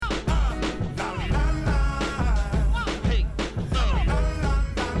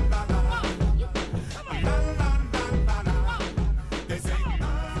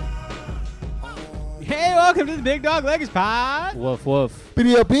welcome to the Big Dog Lakers Pod. Woof, woof.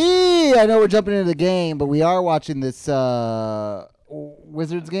 BDOP! I know we're jumping into the game, but we are watching this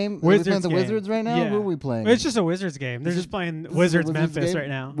Wizards game. Are we playing the Wizards right now? Yeah. Who are we playing? It's just a Wizards game. They're just playing Wizards Memphis right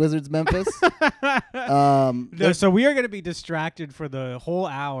now. Wizards Memphis. So we are going to be distracted for the whole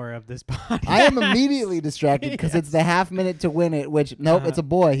hour of this podcast. I am immediately distracted because it's the half minute to win it, which, nope, it's a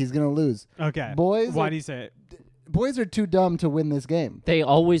boy. He's going to lose. Okay. Boys. Why do you say it? Boys are too dumb to win this game. They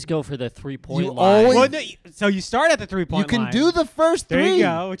always go for the 3-point You line. always- Well, no, so you start at the 3-point You line. can do the first There three. you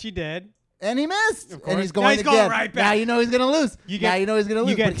go, which you did. And he missed. Of And he's course. going Now he's again. going right back. Now you know he's going to lose. You know he's going to lose.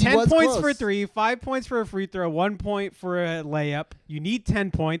 You get but he 10 was points close. for 3, 5 points for a free throw, 1 point for a layup. You need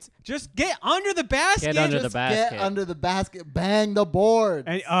 10 points. Just get under the basket. Get under the Just basket. get under the basket. Bang the board.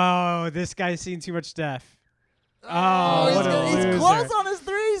 And, this guy's seen too much Steph. Oh, what a he's loser. close on his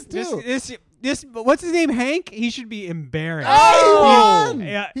threes, too. This, what's his name, Hank? He should be embarrassed. Oh, he won.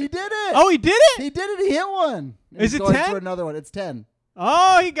 Yeah. He did it. Oh, he did it? He did it. He hit one. And Is he's it going 10? for another one. It's 10.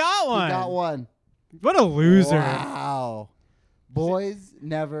 Oh, he got one. He got one. What a loser. Wow. Boys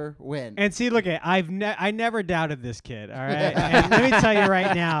never win. And see, look at I never doubted this kid. All right, and let me tell you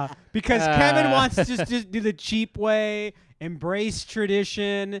right now, because Kevin wants to just do the cheap way, embrace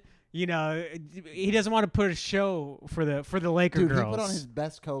tradition. You know, he doesn't want to put a show for the Laker Dude, girls. he put on his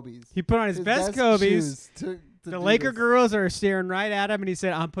best Kobe's. He put on his best Kobe's. shoes to The do Laker this. girls are staring right at him, and he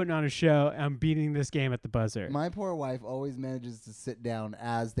said, "I'm putting on a show. I'm beating this game at the buzzer." My poor wife always manages to sit down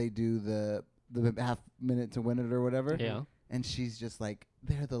as they do the half minute to win it or whatever. Yeah. And she's just like,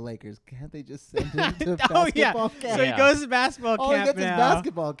 they're the Lakers. Can't they just send him to Oh basketball yeah. camp? So he goes to basketball All he camp gets now. is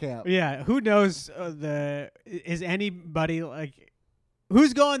basketball camp. Yeah, who knows is anybody like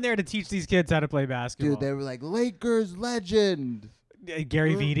who's going there to teach these kids how to play basketball? Dude, they were like, Lakers legend.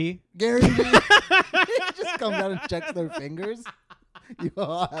 Gary Vitti. Gary Vee. He just comes out and checks their fingers. You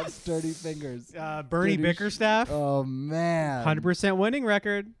all have sturdy fingers. Bernie Sturdy Bickerstaff. Oh, man. 100% winning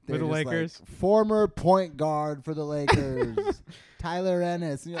record They're with the just Lakers. Like, former point guard for the Lakers. Tyler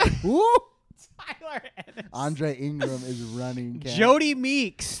Ennis. And you're like, who? Tyler Ennis. Andre Ingram is running. Camp. Jody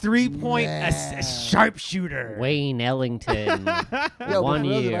Meeks, 3-point Man. sharpshooter. Wayne Ellington. Yo, 1 but for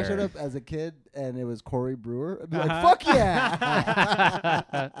real, year. If I showed up as a kid and it was Corey Brewer, I'd be like, Uh-huh. fuck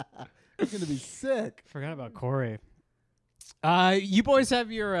yeah. It's going to be sick. Forgot about Corey. You boys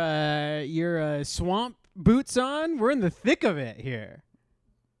have your swamp boots on. We're in the thick of it here.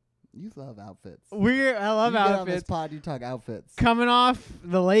 You love outfits. I love you get on this outfits. pod, you talk outfits. Coming off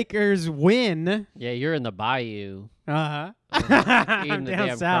the Lakers win. Yeah, you're in the bayou. Uh-huh. Eating the Down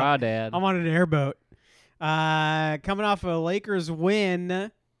damn south. crawdad. I'm on an airboat. Coming off a Lakers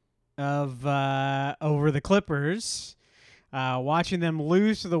win of over the Clippers. Watching them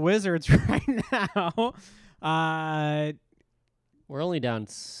lose to the Wizards right now. We're only down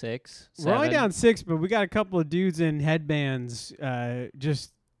 6. We're only 7. down 6, but we got a couple of dudes in headbands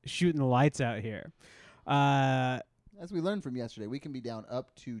just shooting the lights out here. As we learned from yesterday, we can be down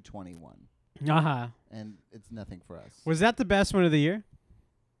up to 21. Uh-huh. And it's nothing for us. Was that the best win of the year?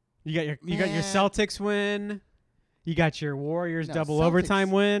 You got your Celtics win. You got your Warriors No, double Celtics-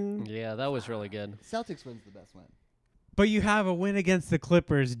 overtime win. Yeah, that was really good. Celtics wins the best win. But you have a win against the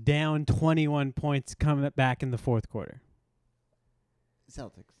Clippers down 21 points coming back in the fourth quarter.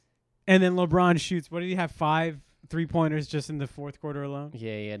 Celtics. And then LeBron shoots. What did he have? 5 3-pointers just in the fourth quarter alone?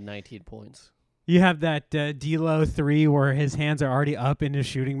 Yeah, he had 19 points. You have that D-Lo 3 where his hands are already up into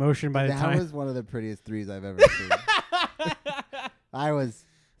shooting motion by the time. That was one of the prettiest threes I've ever seen. I was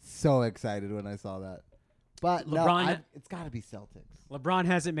so excited when I saw that. But LeBron- no, it's got to be Celtics. LeBron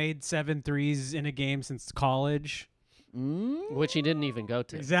hasn't made 7 threes in a game since college. Which he didn't even go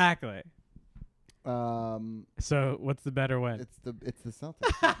to. Exactly. Um, So what's the better win? it's the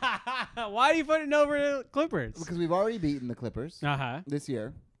Celtics. Why are you putting it over the Clippers? Because we've already beaten the Clippers Uh-huh. this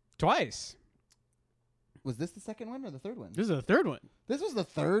year. Twice. Was this the second win or the third win? This is the third one. This was the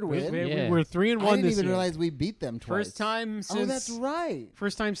third win. Yeah. We're 3-1 I didn't this even year. realize we beat them twice. First time since Oh, that's right.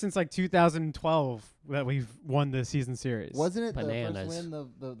 First time since like 2012 that we've won the season series. Wasn't it Bananas. the first win,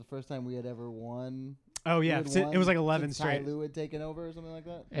 the first time we had ever won? Oh We yeah, had it was like won 11 since straight. Ty Lue had taken over or something like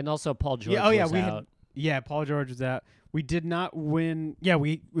that? And also Paul George was we out. had Paul George was out. We did not win. Yeah,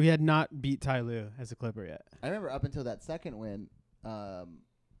 we had not beat Ty Lue as a Clipper yet. I remember up until that second win, man,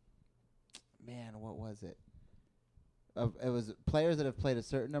 what was it? It was players that have played a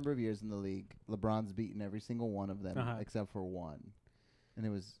certain number of years in the league. LeBron's beaten every single one of them except for one. And it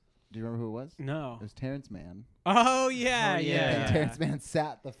was, do you remember who it was? No. It was Terrence Mann. Oh yeah, Oh, yeah. yeah. And Terrence Mann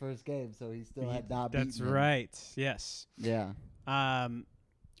sat the first game, so he still had not beaten That's him. right. Yes. Yeah.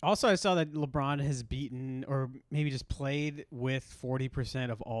 Also, I saw that LeBron has beaten or maybe just played with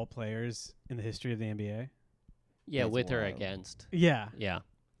 40% of all players in the history of the NBA. Yeah, That's with or wild. against. Yeah. Yeah.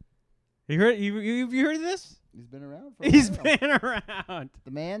 You heard you heard of this? He's been around for a He's while. been around.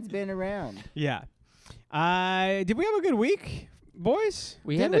 The man's been around. Yeah. Did we have a good week, boys?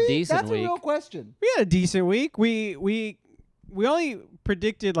 We Did had a decent That's week. a real question. We had a decent week. We only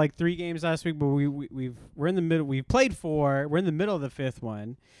predicted like 3 games last week, but we're in the middle. We played 4. We're in the middle of the 5th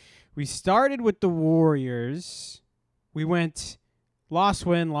one. We started with the Warriors. We went loss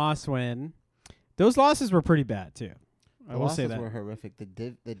win. Those losses were pretty bad too. I will say that. The losses were horrific.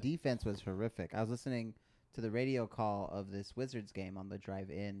 The defense was horrific. I was listening to the radio call of this Wizards game on the drive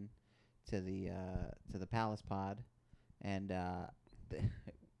in to the Palace pod, and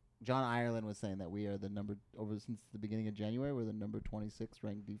John Ireland was saying that we are since the beginning of January, we're the number 26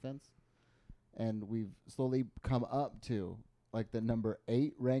 ranked defense, and we've slowly come up to like the number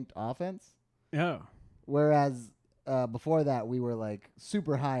 8 ranked offense. Oh. Whereas before that, we were like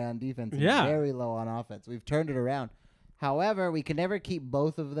super high on defense and very low on offense. We've turned it around. However, we can never keep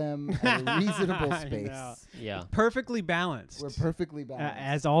both of them at a reasonable space. Yeah. Perfectly balanced. We're perfectly balanced.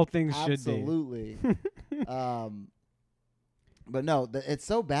 As all things should be. Absolutely. But no, it's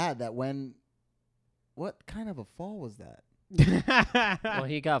so bad that what kind of a fall was that? Well,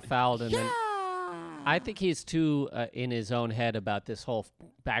 he got fouled, and then I think he's too in his own head about this whole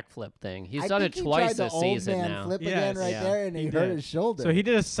backflip thing. He's done it twice this season now. Flip again there, and he hurt his shoulder. So he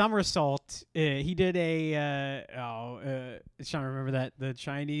did a somersault. He did a trying to remember the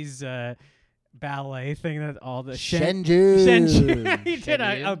Chinese ballet thing that all the Shenjun. He did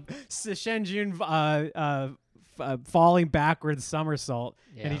a Shenjun falling backwards somersault,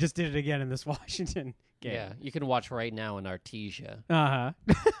 and he just did it again in this Washington game. Yeah, you can watch right now in Artesia. I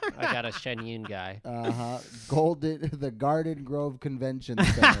got a Shenyun guy. The Garden Grove Convention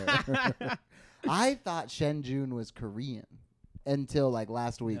Center. I thought Shenjun was Korean until like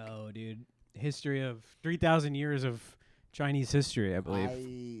last week. No, dude. History of 3,000 years of Chinese history, I believe.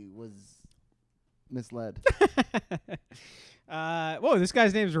 I was misled. Whoa, this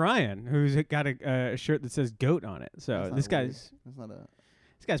guy's name's Ryan, who's got a shirt that says GOAT on it. So this guy's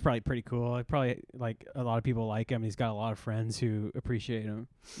probably pretty cool. Probably like a lot of people like him. He's got a lot of friends who appreciate him.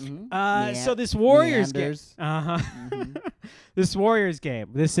 Mm-hmm. So this Warriors game. Mm-hmm. This Warriors game.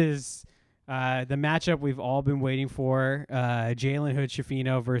 This is the matchup we've all been waiting for. Jalen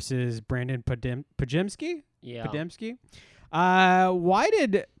Hood-Schifino versus Brandon Podziemski. Yeah. Podziemski. Why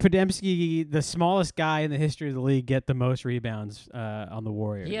did Podziemski, the smallest guy in the history of the league, get the most rebounds on the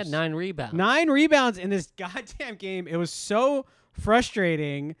Warriors? He had 9 rebounds. 9 rebounds in this goddamn game. It was so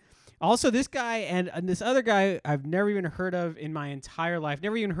frustrating. Also, this guy and this other guy I've never even heard of in my entire life.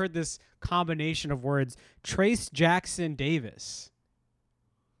 Never even heard this combination of words. Trace Jackson Davis.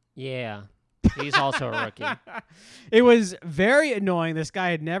 Yeah. He's also a rookie. It was very annoying. This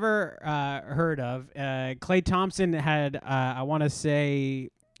guy had never heard of. Klay Thompson had, I want to say,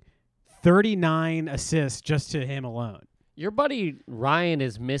 39 assists just to him alone. Your buddy Ryan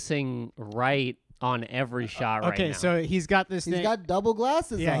is missing right on every shot right now. Okay, so he's got this thing. He's got double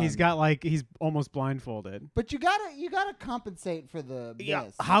glasses on. Yeah, he's got he's almost blindfolded. But you gotta compensate for the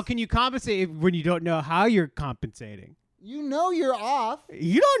miss. How can you compensate when you don't know how you're compensating? You know you're off.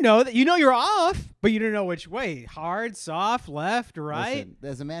 You don't know that. You know you're off, but you don't know which way. Hard, soft, left, right. Listen,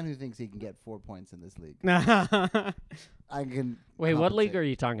 there's a man who thinks he can get 4 points in this league. I can. Wait, what league are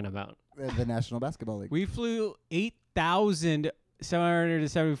you talking about? The National Basketball League. We flew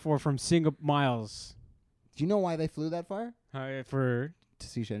 8,774 from single miles. Do you know why they flew that far? For to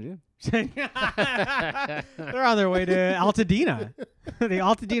see Shenjun. They're on their way to Altadena, the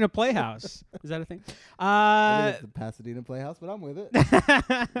Altadena Playhouse. Is that a thing? It is the Pasadena Playhouse, but I'm with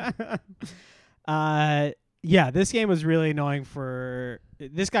it. Yeah, this game was really annoying for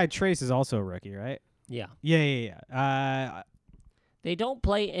this guy. Trace is also a rookie, right? Yeah. Yeah. They don't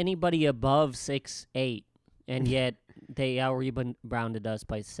play anybody above 6'8", and yet they out-rebounded us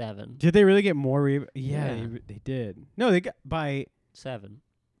by 7. Did they really get more? Yeah. They did. No, they got by 7.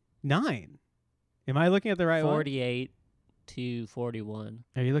 9. Am I looking at the right 48 to 41.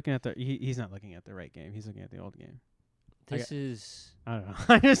 Are you looking at the? He's not looking at the right game. He's looking at the old game. This is. I don't know.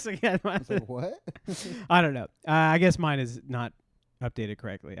 I'm just looking at my. Like, what? I don't know. I guess mine is not updated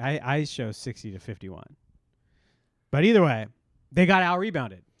correctly. I show 60 to 51. But either way, they got out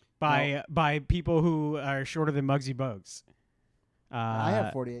rebounded by people who are shorter than Muggsy Bogues. I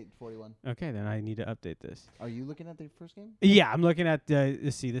have 48 to 41. Okay, then I need to update this. Are you looking at the first game? Yeah, I'm looking at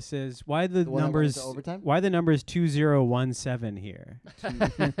let's see. This is why the numbers. Why the number is 2017 here.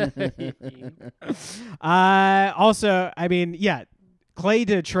 Also, I mean, yeah, Klay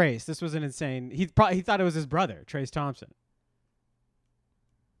to Trace. This was an insane. He thought it was his brother, Trace Thompson.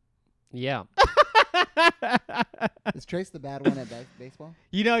 Yeah. Is Trace the bad one at baseball?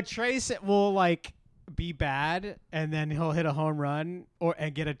 You know, Trace will like be bad, and then he'll hit a home run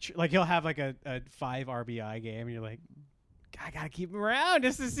and get he'll have like a 5 RBI game, and you're like, I gotta keep him around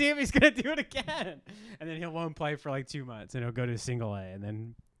just to see if he's gonna do it again. And then he won't play for like 2 months, and he'll go to single A, and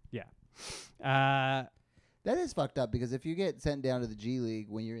then that is fucked up because if you get sent down to the G League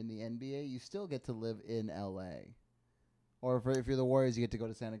when you're in the NBA, you still get to live in LA. Or if you're the Warriors, you get to go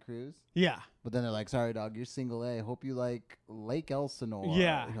to Santa Cruz. Yeah. But then they're like, sorry, dog, you're single A. Hope you like Lake Elsinore.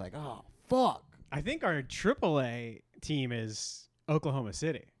 Yeah. You're like, oh, fuck. I think our AAA team is Oklahoma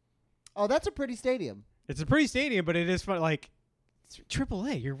City. Oh, that's a pretty stadium. It's a pretty stadium, but it is fun. Like, it's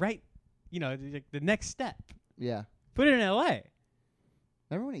AAA. You're right. You know, the next step. Yeah. Put it in LA.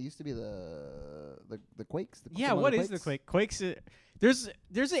 Remember when it used to be the Quakes? What is the Quake? Quakes. There's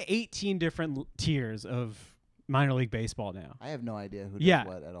 18 different tiers of minor league baseball now. I have no idea who does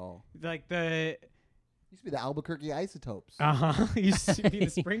what at all. Like used to be the Albuquerque Isotopes. Used to be the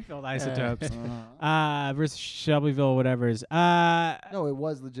Springfield Isotopes. Versus Shelbyville, whatever's. No, it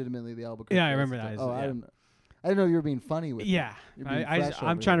was legitimately the Albuquerque. Yeah, I remember Isotopes. that. I didn't know you were being funny with. Yeah,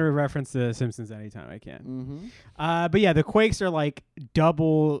 I'm trying to reference the Simpsons anytime I can. Mm-hmm. But yeah, the Quakes are like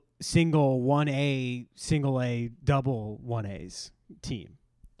double, single, 1A, single A, double 1As team.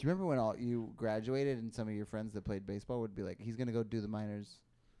 Do you remember when you graduated and some of your friends that played baseball would be like, he's going to go do the minors?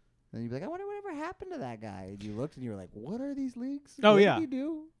 And you'd be like, I wonder whatever happened to that guy. And you looked and you were like, what are these leagues? Oh, what yeah. did he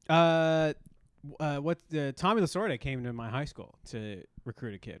do? Tommy Lasorda came to my high school to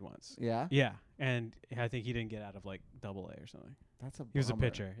recruit a kid once. Yeah? Yeah. And I think he didn't get out of like double A or something. That's a bummer. He was a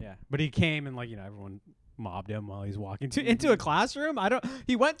pitcher, yeah. But he came and everyone mobbed him while he's walking into a classroom.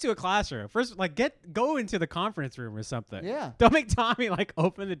 He went to a classroom. First, go into the conference room or something. Yeah. Don't make Tommy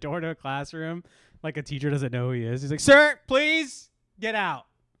open the door to a classroom like a teacher doesn't know who he is. He's like, "Sir, please get out."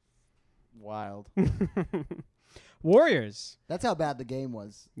 Wild. Warriors. That's how bad the game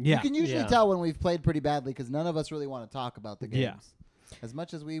was. Yeah. You can usually tell when we've played pretty badly because none of us really want to talk about the games. Yeah. As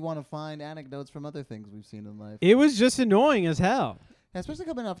much as we want to find anecdotes from other things we've seen in life. It was just annoying as hell. Yeah, especially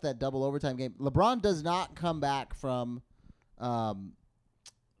coming off that double overtime game. LeBron does not come back from the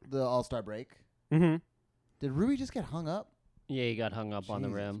All-Star break. Mm-hmm. Did Rui just get hung up? Yeah, he got hung up on the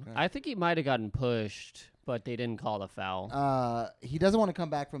rim. Christ. I think he might have gotten pushed, but they didn't call the foul. He doesn't want to come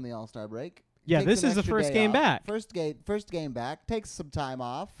back from the All-Star break. Yeah, this is the first game back. First game back. Takes some time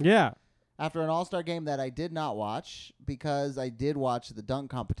off. Yeah. After an All-Star game that I did not watch because I did watch the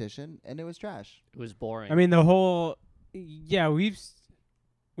dunk competition and it was trash. It was boring. I mean, the whole we've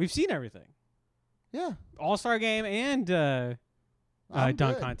seen everything. Yeah. All-Star game and dunk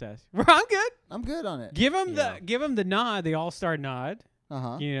good. contest. I'm good. I'm good on it. Give him the nod, the All-Star nod.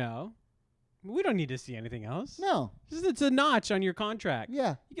 Uh-huh. You know. We don't need to see anything else. No. It's a notch on your contract.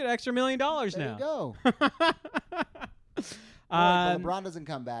 Yeah. You get an extra $1 million now. There you go. LeBron doesn't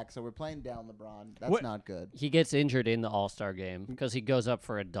come back, so we're playing down LeBron. That's not good. He gets injured in the All-Star game because he goes up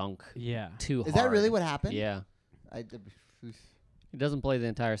for a dunk. Yeah. Too hard. Is that really what happened? Yeah. He doesn't play the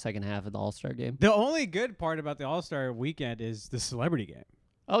entire second half of the All-Star game. The only good part about the All-Star weekend is the celebrity game.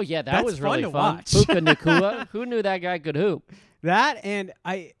 Oh, yeah, That's was fun really to fun. watch. Puka Nacua. Who knew that guy could hoop? That and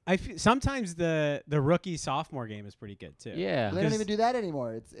I sometimes the rookie sophomore game is pretty good too. Yeah. They don't even do that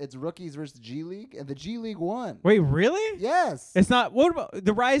anymore. It's rookies versus G League, and the G League won. Wait, really? Yes. It's not. What about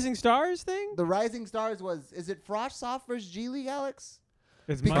the Rising Stars thing? The Rising Stars is it Frosh Soft versus G League, Alex?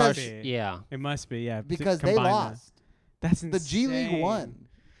 It Because- must be. Yeah. It must be. Yeah. Because they Combine lost. That's insane. The G League won.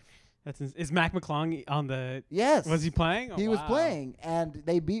 Is Mac McClung on the? Yes. Was he playing? Oh, He was wow. playing, and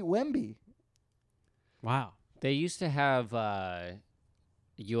they beat Wemby. Wow. They used to have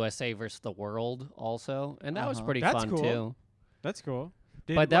USA versus the world also, and that was pretty That's fun cool. too. That's cool.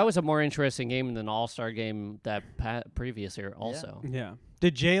 But that was a more interesting game than the All-Star game that previous year also. Yeah.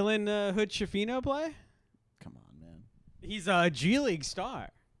 Did Jalen Hood-Schifino play? Come on, man. He's a G League star. I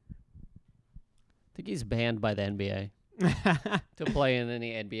think he's banned by the NBA to play in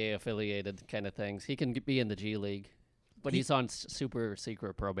any NBA-affiliated kind of things. He can be in the G League, but he's on super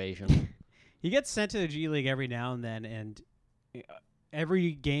secret probation. He gets sent to the G League every now and then, and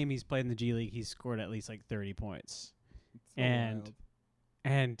every game he's played in the G League, he's scored at least like 30 points. So and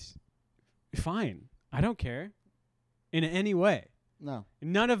wild. Fine, I don't care in any way. No.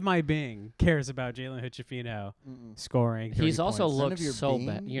 None of my being cares about Jalen Hood-Schifino scoring 30 He's also points. looked your so being?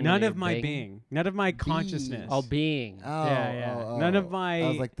 bad. None of my being. None of my consciousness. Oh, being. Oh, Yeah. None of my... I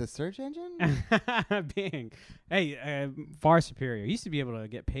was like, the search engine? Bing. Hey, far superior. Used to be able to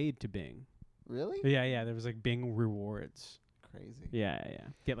get paid to Bing. Really? Yeah, there was like Bing rewards. crazy. Yeah.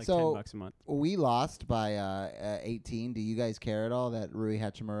 Get like So- $10 a month. We lost by 18. Do you guys care at all that Rui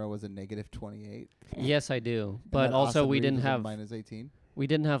Hachimura was a negative 28? Yes, I do. And But that also Austin we Reeves didn't was a have minus 18. we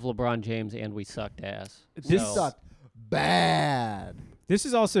didn't have LeBron James and we sucked ass. We So- sucked bad. This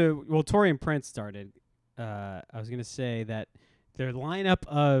is also Torian Prince started. I was gonna say that their lineup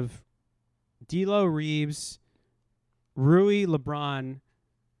of D'Lo, Reeves, Rui, LeBron,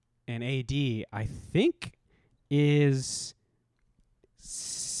 and AD, I think, is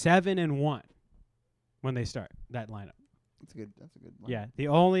 7-1 when they start that lineup. That's a good one. Yeah, the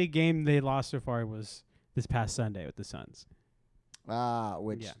only game they lost so far was this past Sunday with the Suns.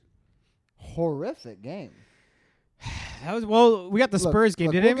 Which Yeah. horrific game. That was we got the Spurs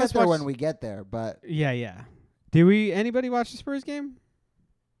game. Did we'll anyone get there watch? when we get there, but Yeah. Did anybody watch the Spurs game?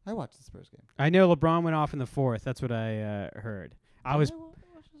 I watched the Spurs game. I know LeBron went off in the fourth. That's what I heard. I was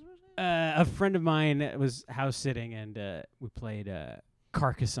a friend of mine was house sitting, and we played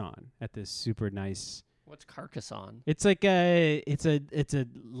Carcassonne at this super nice. What's Carcassonne? It's like it's a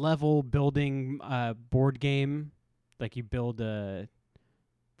level building board game. Like you build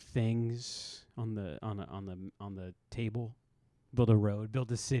things on the table, build a road,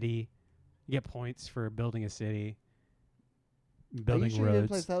 build a city. You get points for building a city, building Are you sure roads. you didn't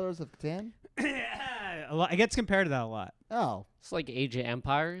play Settlers of Catan? A lot. It gets compared to that a lot. Oh, It's like Age of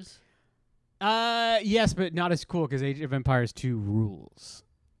Empires. Yes, but not as cool because Age of Empires 2 rules.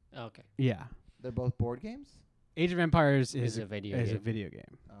 Okay. Yeah, they're both board games? Age of Empires is a video is a game. video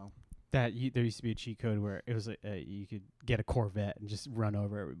game. Oh. There used to be a cheat code where it was like you could get a Corvette and just run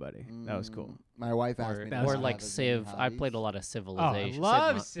over everybody. That was cool. My wife asked me. That was Or not like have as many Civ. I played a hobbies. lot of Oh, I Civilization.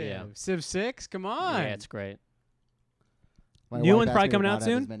 love Civ. Yeah. Civ 6. Come on. Yeah, it's great. My New wife one's asked probably me to coming not out have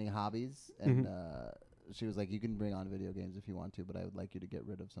soon? As many hobbies, and she was like, "You can bring on video games if you want to, but I would like you to get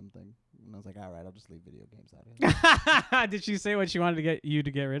rid of something." And I was like, "All right, I'll just leave video games out of it." Did she say what she wanted to get you to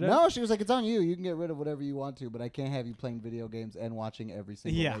get rid of? No, she was like, "It's on you. You can get rid of whatever you want to, but I can't have you playing video games and watching every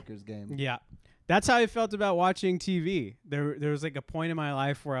single Yeah. Lakers game." Yeah. That's how I felt about watching TV. There was like a point in my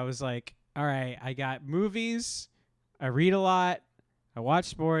life where I was like, all right, I got movies, I read a lot, I watch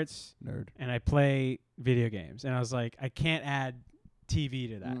sports, Nerd. and I play video games. And I was like, I can't add TV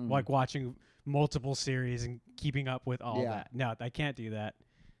to that. Like watching multiple series and keeping up with all that. No, I can't do that.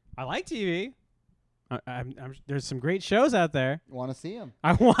 I like TV. There's some great shows out there. Want to see them?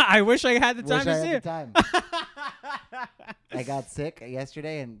 I wish I had the time Wish to I see had it. the time. I got sick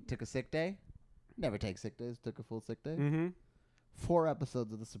yesterday and took a sick day. Never take sick days. Took a full sick day. Mm-hmm. 4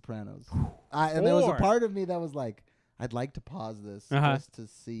 episodes of The Sopranos. And there was a 4? part of me that was like, I'd like to pause this just to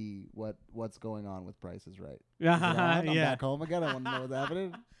see what's going on with Price is Right. Is it on? I'm back home again. I want to know what's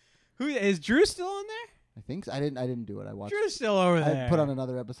happening. Who is Drew still on there? I think so. I didn't do it. I watched. Drew's still over there. I put on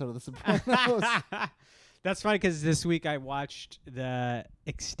another episode of The Sopranos. That's funny because this week I watched the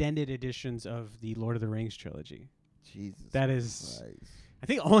extended editions of the Lord of the Rings trilogy. Jesus. That is, Christ. I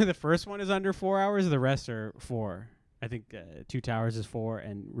think only the first one is under 4 hours. The rest are 4. I think Two Towers is 4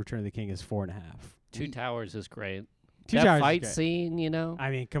 and Return of the King is 4.5. Two Towers is great. Two that Towers is fight great. scene, you know? I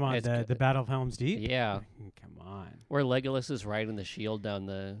mean, come on, It's the good. Battle of Helm's Deep. Yeah. Come on. Where Legolas is riding the shield down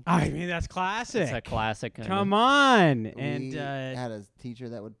the... I mean, that's classic. It's a classic. Come on. We And had a teacher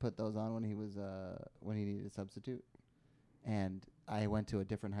that would put those on when he was when he needed a substitute, and I went to a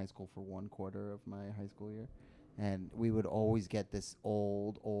different high school for 1 quarter of my high school year, and we would always get this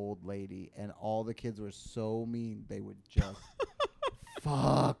old lady, and all the kids were so mean they would just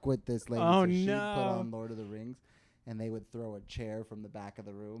fuck with this lady. Oh, so she'd put no. on Lord of the Rings, and they would throw a chair from the back of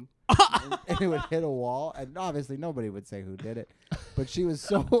the room, and it would hit a wall, and obviously nobody would say who did it, but she was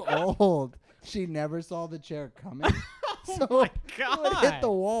so old, she never saw the chair coming. So my it would hit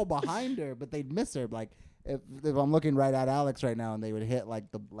the wall behind her, but they'd miss her. Like if I'm looking right at Alex right now, and they would hit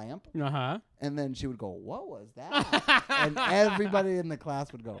like the lamp, uh-huh. and then she would go, "What was that?" And everybody in the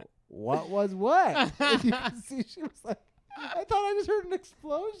class would go, "What was what?" And you could see she was like, "I thought I just heard an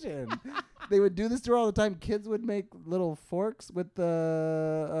explosion." They would do this to her all the time. Kids would make little forks with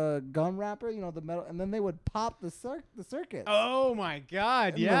the gum wrapper, you know, the metal, and then they would pop the circuit. Oh, my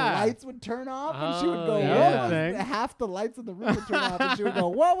God. And yeah. the lights would turn off, and she would go, Oh, "What yeah. was Thing. half the lights in the room would turn off, and she would go,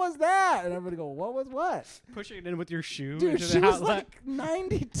 "What was that?" And everybody go, "What was what?" Pushing it in with your shoe Dude, into she the was outlet. like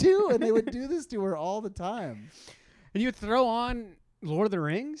 92, and they would do this to her all the time. And you would throw on Lord of the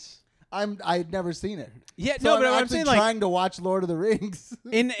Rings? I'd never seen it. Yeah, So no, but I'm I'm actually saying like trying to watch Lord of the Rings.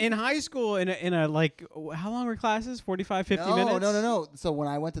 in high school, in a like, how long were classes? 45, 50 minutes? No. So when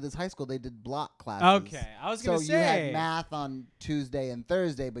I went to this high school, they did block classes. Okay, I was gonna So say you had math on Tuesday and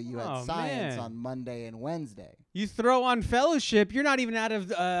Thursday, but you Oh, had science man. on Monday and Wednesday. You throw on fellowship, you're not even out of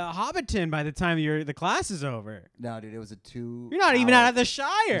Hobbiton by the time the class is over. No, dude, it was a 2. You're not even out of the It was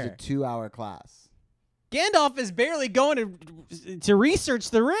Shire. a 2-hour class. Gandalf is barely going to research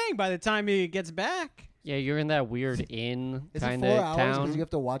the ring by the time he gets back. Yeah, you're in that weird inn Is it kind 4 of hours because town. you have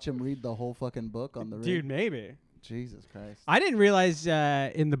to watch him read the whole fucking book on the ring? Dude, maybe. Jesus Christ. I didn't realize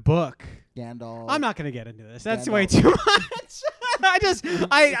in the book. Gandalf. I'm not gonna get into this. That's Gandalf. way too much.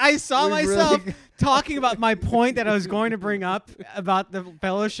 I saw We myself really- talking about my point that I was going to bring up about the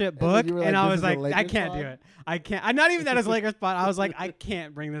fellowship And then book, you were and like, I "This was is a like, I Lakers can't pod?" do it. I can't. I'm not even that as a Lakers spot. I was like, I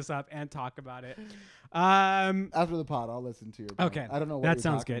can't bring this up and talk about it. After the pod, I'll listen to your point. Okay. I don't know what That you're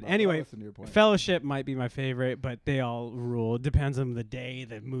sounds talking good. about, but I'll Anyway, listen to your point. Fellowship might be my favorite, but they all rule. Depends on the day,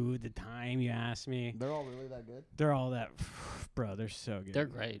 the mood, the time. You ask me. They're all really that good? They're all that, bro. They're so good. They're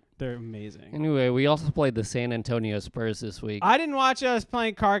great. They're amazing. Anyway, we also played the San Antonio Spurs this week. I didn't watch us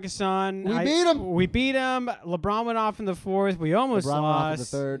playing Carcassonne. We beat 'em. We beat them. LeBron went off in the fourth. We almost LeBron went lost. off in the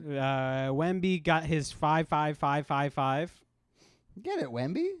third. Wemby got his 5-5-5-5-5. Get it,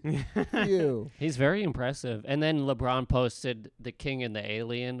 Wemby? You. He's very impressive. And then LeBron posted the King and the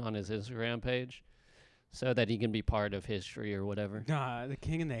Alien on his Instagram page so that he can be part of history or whatever. The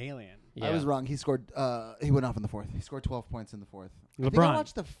King and the Alien. Yeah. I was wrong. He scored. He went off in the fourth. He scored 12 points in the fourth. I think I LeBron.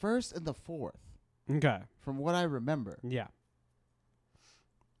 watched the first and the fourth, Okay. from what I remember. Yeah.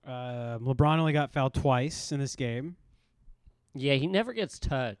 LeBron only got fouled twice in this game. Yeah, he never gets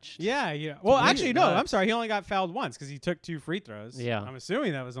touched. Yeah. Well, weird. actually, no. I'm Nuts. sorry. He only got fouled once because he took 2 free throws. Yeah. I'm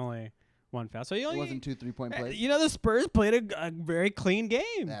assuming that was only one foul. So he It only wasn't 2 3-point plays. the Spurs played a very clean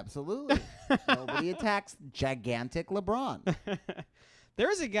game. Absolutely. Nobody attacks gigantic LeBron.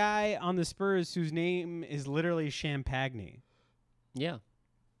 There is a guy on the Spurs whose name is literally Champagne. Yeah.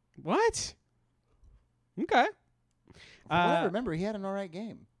 What? Okay. From what I remember, he had an all right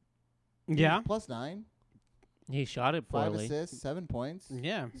game. He was Yeah. +9, He shot it 5 poorly. assists, 7 points.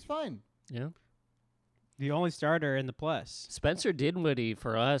 Yeah. He's fine. Yeah. The only starter in the plus. Spencer Dinwiddie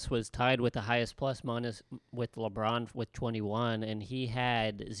for us was tied with the highest plus minus with LeBron with 21, and he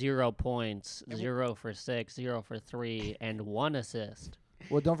had 0 points, 0 for 6, 0 for 3, and 1 assist.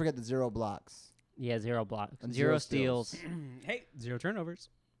 Well, don't forget the 0 blocks. Yeah, 0 blocks, And 0 0 steals. Hey, 0 turnovers.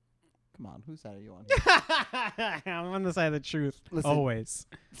 Come on, whose side are you on? I'm on the side of the truth. Listen. Always.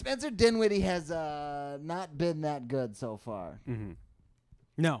 Spencer Dinwiddie has not been that good so far. Mm-hmm.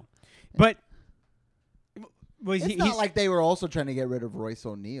 No. But It's not like they were also trying to get rid of Royce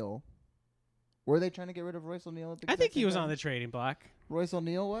O'Neal. Were they trying to get rid of Royce O'Neal? I think he was on the trading block. Royce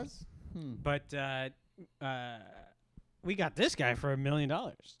O'Neal was? But we got this guy for $1 million,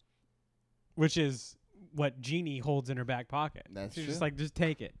 which is what Jeannie holds in her back pocket. That's She's true. just like, just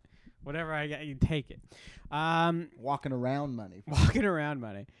take it. Whatever I got, you take it. Walking around money. Walking around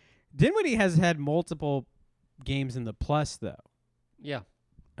money. Dinwiddie has had multiple games in the plus, though. Yeah.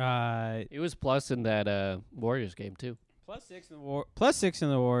 Plus It was plus in that Warriors game, too. 6 in the +6 in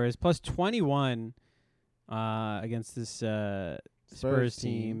the Warriors, plus 21 against this Spurs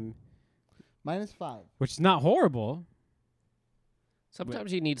team, -5. which is not horrible.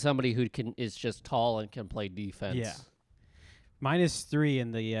 Sometimes you need somebody who is just tall and can play defense. Yeah. -3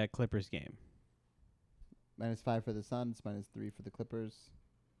 in the Clippers game. -5 for the Suns, -3 for the Clippers.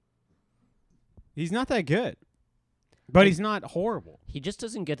 He's not that good, but he's not horrible. He just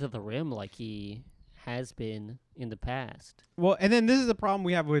doesn't get to the rim like he has been in the past. Well, and then this is the problem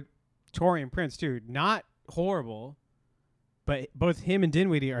we have with Taurean Prince, too. Not horrible, but both him and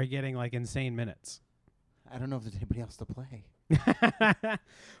Dinwiddie are getting, like, insane minutes. I don't know if there's anybody else to play. Do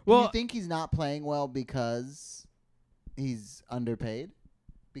Well, you think he's not playing well because he's underpaid?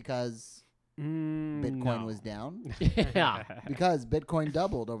 Because Bitcoin no. was down? Yeah. Because Bitcoin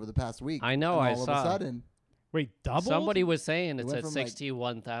doubled over the past week. I know, and I all saw. of a sudden, Wait, double? Somebody was saying It it's went at from, like,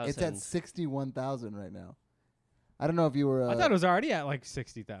 61,000. it's at 61,000 right now. I don't know if you were. I thought it was already at, like,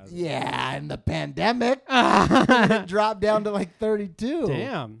 60,000. Yeah, in the pandemic, it dropped down to like 32.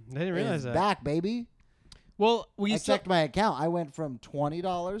 Damn. I didn't realize It's that. back, baby. Well, I checked my account. I went from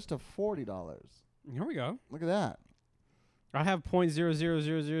 $20 to $40. Here we go. Look at that. I have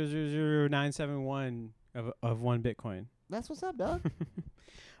 .000000971 of one Bitcoin. That's what's up, dog.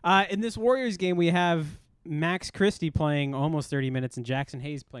 In this Warriors game, we have Max Christie playing almost 30 minutes and Jackson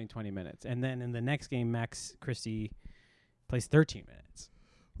Hayes playing 20 minutes. And then in the next game, Max Christie plays 13 minutes.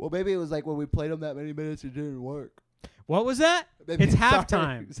 Well, maybe it was like when we played them that many minutes, it didn't work. What was that? Maybe It's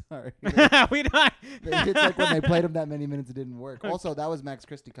halftime. Sorry. We don't. Maybe it's like when they played him that many minutes, it didn't work. Also, that was Max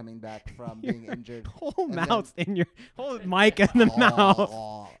Christie coming back from being injured. Whole mouth in your whole mic in the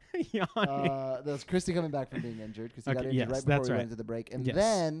mouth. That was Christie coming back from being injured because he got injured right before we went into the break. And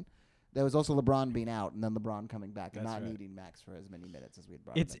then there was also LeBron being out, and then LeBron coming back and not needing Max for as many minutes as we had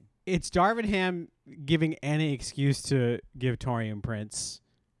brought him in. It's Darvin Ham giving any excuse to give Taurean Prince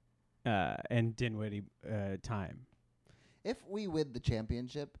and Dinwiddie time. If we win the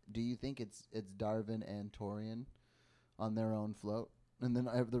championship, do you think it's Darvin and Taurean on their own float, and then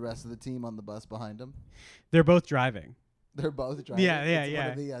the rest of the team on the bus behind them? They're both driving. They're both driving. It's one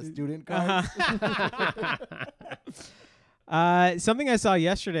of the student cars. Something I saw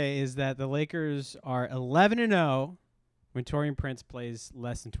yesterday is that the Lakers are 11-0 when Taurean Prince plays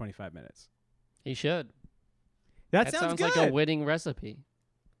less than 25 minutes. He should. That sounds good. like a winning recipe.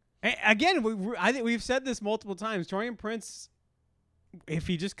 Again, I think we've said this multiple times. Taurean Prince, if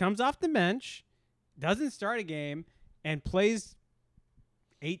he just comes off the bench, doesn't start a game, and plays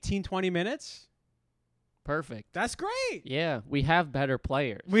 18, 20 minutes, perfect. That's great. Yeah, we have better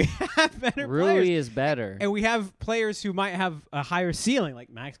players. We have better Rui players. is better. And we have players who might have a higher ceiling,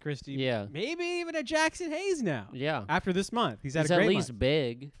 like Max Christie. Yeah. Maybe even a Jackson Hayes now. Yeah. After this month. He's had a at great least month.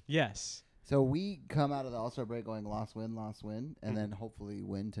 big. Yes. So we come out of the All-Star break going loss, win, and then hopefully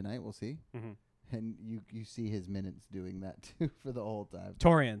win tonight. We'll see. Mm-hmm. And you see his minutes doing that, too, for the whole time.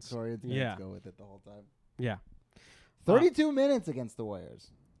 Torian's minutes go with it the whole time. Yeah. 32 minutes against the Warriors.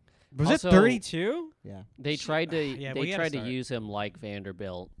 Was Also, it 32? Yeah. They tried to start. use him like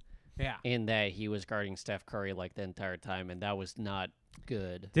Vanderbilt. Yeah. In that he was guarding Steph Curry like the entire time, and that was not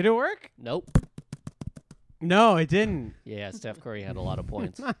good. Did it work? Nope. No, it didn't. Yeah, Steph Curry had a lot of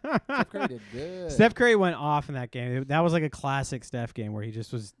points. Steph Curry did good. Steph Curry went off in that game. That was like a classic Steph game where he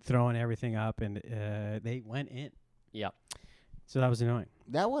just was throwing everything up, and they went in. Yeah. So that was annoying.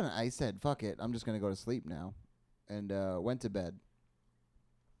 That one, I said, fuck it. I'm just going to go to sleep now. And went to bed.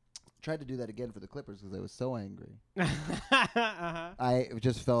 Tried to do that again for the Clippers because I was so angry. I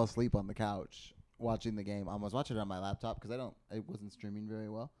just fell asleep on the couch watching the game. I was watching it on my laptop because it wasn't streaming very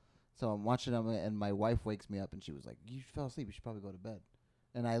well. So I'm watching it, and my wife wakes me up, and she was like, "You fell asleep. You should probably go to bed."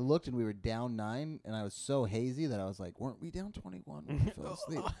 And I looked, and we were down 9, and I was so hazy that I was like, "Weren't we down 21 when we fell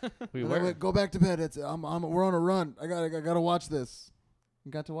asleep?" We and were. I went, "Go back to bed. We're on a run. I gotta watch this."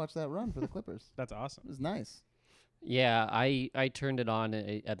 And got to watch that run for the Clippers. That's awesome. It was nice. Yeah, I turned it on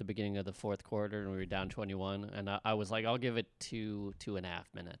at the beginning of the fourth quarter, and we were down 21, and I was like, I'll give it 2.5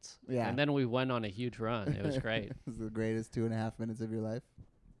 minutes. Yeah. And then we went on a huge run. It was great. It was the greatest 2.5 minutes of your life.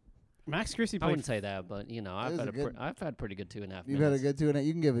 Max Christie I played. wouldn't say that, but I've had pretty good 2.5 minutes. You've had a good 2.5.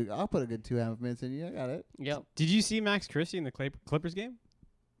 You can give it. I'll put a good 2.5 minutes in. Yeah, I got it. Yep. Did you see Max Christie in the Clippers game?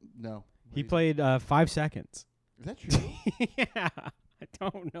 No. He played 5 seconds. Is that true? Yeah. I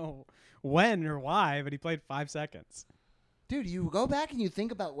don't know when or why, but he played 5 seconds. Dude, you go back and you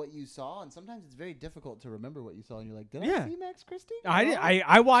think about what you saw, and sometimes it's very difficult to remember what you saw, and you're like, did I see Max Christie?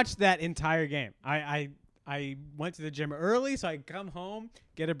 I watched that entire game. I went to the gym early, so I could come home,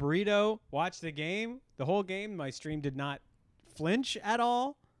 get a burrito, watch the game. The whole game, my stream did not flinch at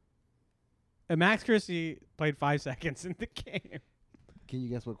all. And Max Christie played 5 seconds in the game. Can you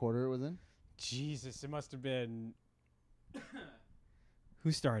guess what quarter it was in? Jesus, it must have been...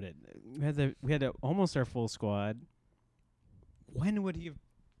 Who started? We had almost our full squad. When would he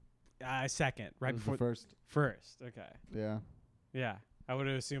have... second, right before... First. First, okay. Yeah. Yeah, I would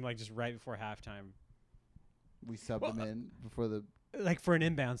have assumed like just right before halftime. We subbed him in before the... Like for an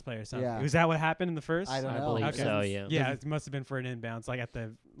inbounds play or something. Yeah. Was that what happened in the first? I don't I know. believe Okay. so, yeah. Yeah, it must have been for an inbounds, like at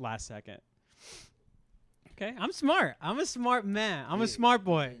the last second. Okay, I'm smart. I'm a smart man. I'm a smart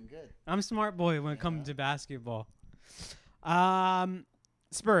boy. Good. I'm a smart boy when it comes to basketball.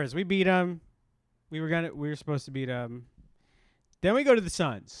 Spurs, we beat them. We were supposed to beat them. Then we go to the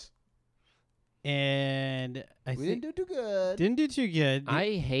Suns, and We didn't do too good. Didn't do too good.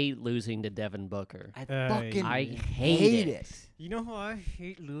 I hate losing to Devin Booker. I fucking I hate it. You know who I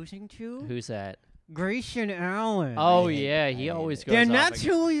hate losing to? Who's that? Grayson Allen. Oh, hate yeah, it. he I hate always it. goes and off that's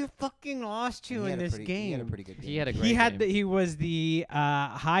again. who you fucking lost to He in had a this pretty- game. He had a pretty good game. He had a great game. He was the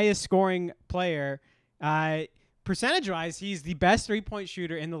highest scoring player. Percentage-wise, he's the best three-point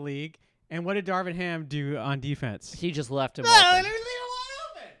shooter in the league. And what did Darvin Ham do on defense? He just left him No, open. leave him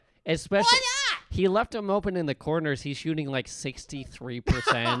open. Especially, Why he left him open in the corners. He's shooting like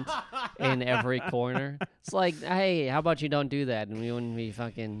 63% in every corner. It's like, hey, how about you don't do that, and we wouldn't be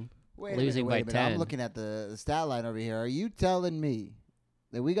fucking losing by 10. I'm looking at the stat line over here. Are you telling me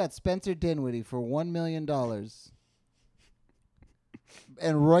that we got Spencer Dinwiddie for $1 million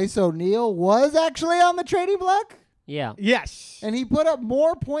and Royce O'Neal was actually on the trading block? Yeah. Yes. And he put up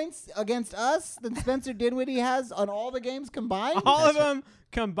more points against us than Spencer Dinwiddie has on all the games combined. All of them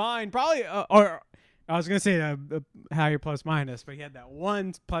combined, probably, or I was gonna say higher plus minus, but he had that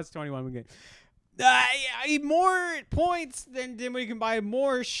one plus 21 game. More points than Dinwiddie combined,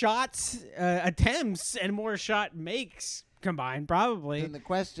 more shots attempts, and more shot makes combined, probably. And the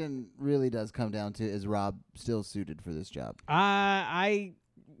question really does come down to: is Rob still suited for this job? I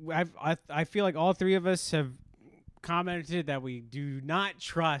feel like all three of us have commented that we do not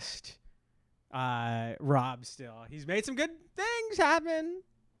trust Rob still. He's made some good things happen,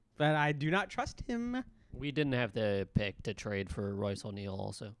 but I do not trust him. We didn't have the pick to trade for Royce O'Neal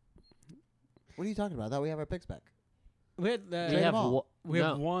also. What are you talking about? I thought we have our picks back. We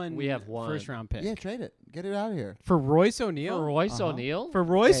have one first round pick. Yeah, trade it. Get it out of here. For Royce O'Neal? For Royce O'Neal? For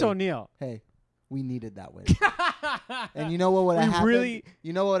Royce O'Neal. Hey, we needed that win. And you know what would have happened?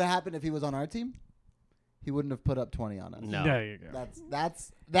 You know what would have happened if he was on our team? He wouldn't have put up 20 on us. No. There you go.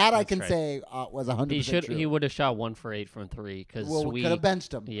 That's I can say was 100% true. He would have shot 1 for 8 from 3 because we could have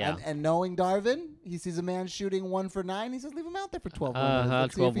benched him. Yeah. And knowing Darvin, he sees a man shooting 1 for 9. He says, leave him out there for 12 more minutes.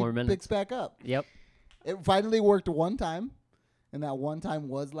 Let's 12 see if more he minutes. picks back up. Yep. It finally worked one time, and that one time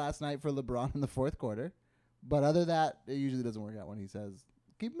was last night for LeBron in the fourth quarter. But other than that, it usually doesn't work out when he says,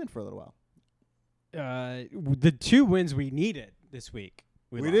 keep him in for a little while. The 2 wins we needed this week.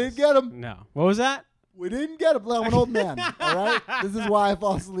 We didn't get them. No. What was that? We didn't get him. I'm an old man, all right? This is why I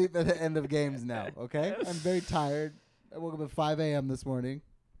fall asleep at the end of games now, okay? I'm very tired. I woke up at 5 a.m. this morning.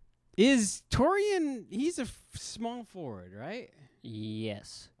 Is Torian, he's a small forward, right?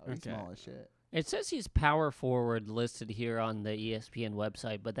 Yes. Oh, he's small as shit. It says he's power forward listed here on the ESPN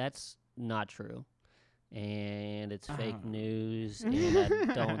website, but that's not true. And it's fake news, and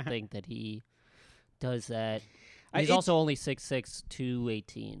I don't think that he does that. He's also only 6'6",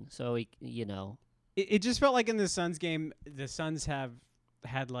 218, so he, It just felt like in the Suns game, the Suns have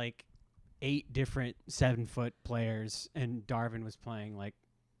had like 8 different 7-foot players, and Darvin was playing like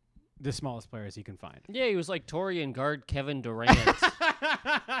the smallest players he can find. Yeah, he was like Torian guard Kevin Durant,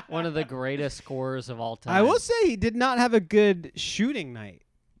 one of the greatest scorers of all time. I will say he did not have a good shooting night.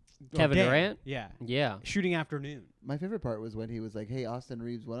 Kevin Durant? Yeah. Yeah. Shooting afternoon. My favorite part was when he was like, hey, Austin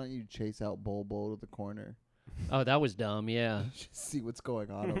Reeves, why don't you chase out Bol to the corner? Oh, that was dumb, yeah. Just see what's going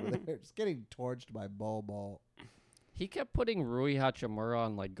on over there. Just getting torched by Bol. He kept putting Rui Hachimura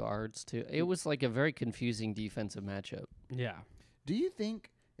on like guards too. It was like a very confusing defensive matchup. Yeah. Do you think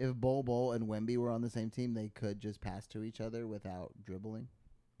if Bol and Wemby were on the same team, they could just pass to each other without dribbling?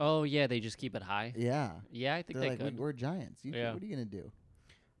 Oh, yeah, they just keep it high? Yeah. Yeah, I think They're they like, could. We're giants. What are you going to do?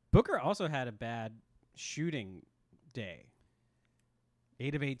 Booker also had a bad shooting day.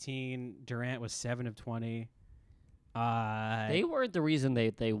 8 of 18. Durant was 7 of 20. They weren't the reason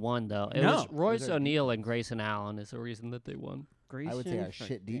they won, though. It was Royce O'Neal and Grayson Allen is the reason that they won. I would say our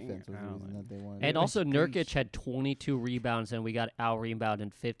shit defense was the reason that they won. And also, Nurkic had 22 rebounds, and we got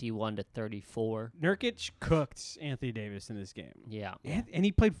out-rebounded 51-34. Nurkic cooked Anthony Davis in this game. Yeah. And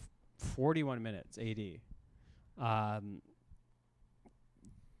he played 41 minutes, AD.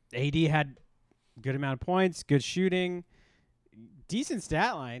 AD had good amount of points, good shooting, decent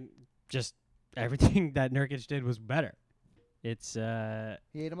stat line. Just everything that Nurkic did was better. It's he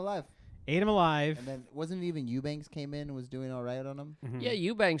ate him alive. Ate him alive. And then wasn't it even Eubanks came in and was doing all right on him? Mm-hmm. Yeah,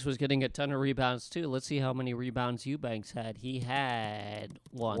 Eubanks was getting a ton of rebounds too. Let's see how many rebounds Eubanks had. He had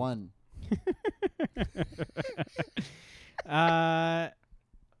 1. 1.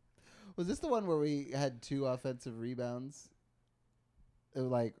 Was this the one where we had 2 offensive rebounds? It was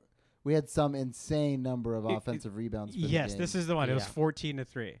like we had some insane number of offensive rebounds. For yes, the game. This is the one. It was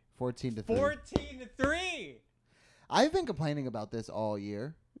 14-3. 14-3. 14-3. I've been complaining about this all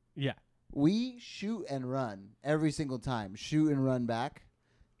year. Yeah. We shoot and run every single time. Shoot and run back.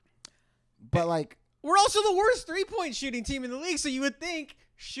 But like we're also the worst 3-point shooting team in the league, so you would think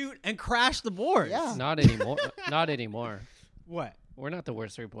shoot and crash the boards. Yeah. Not anymore. Not anymore. What? We're not the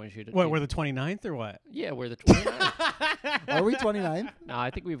worst 3-point shooter. What, we're the 29th or what? Yeah, we're the 29th. Are we 29th? No,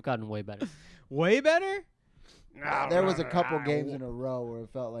 I think we've gotten way better. Way better? There was a couple games in a row where it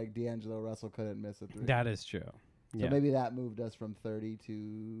felt like D'Angelo Russell couldn't miss a 3. That is true. So maybe that moved us from 30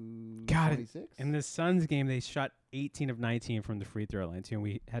 to 26. In the Suns game, they shot 18 of 19 from the free throw line, too, and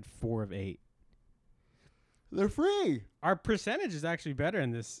we had 4 of 8. They're free. Our percentage is actually better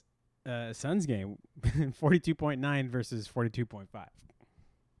in this Suns game, 42.9 versus 42.5.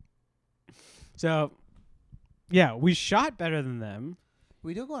 So, yeah, we shot better than them.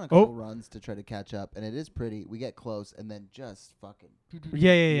 We do go on a couple runs to try to catch up, and it is pretty. We get close, and then just fucking.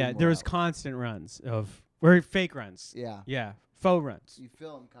 Yeah. There was constant runs or fake runs. Yeah. Yeah, faux runs. You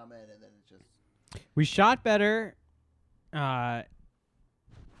feel them come in, and then it just. We shot better.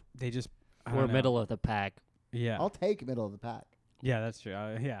 They just We're middle of the pack. Yeah. I'll take middle of the pack. Yeah, that's true.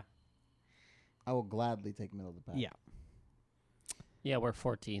 Yeah. I will gladly take middle of the pack. Yeah. Yeah, we're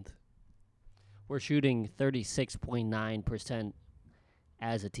 14th. We're shooting 36.9%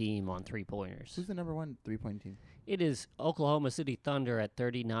 as a team on 3-pointers. Who's the number 1 3-point team? It is Oklahoma City Thunder at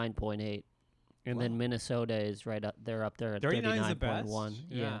 39.8. And then Minnesota is right up. They're up there at 39.1.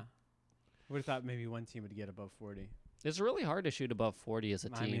 Yeah. Would have thought maybe one team would get above 40. It's really hard to shoot above 40 as a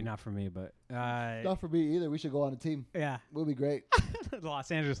team. I mean, not for me, but not for me either. We should go on a team. Yeah. We'll be great. The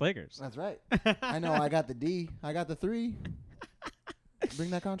Los Angeles Lakers. That's right. I know. I got the D. I got the 3. Bring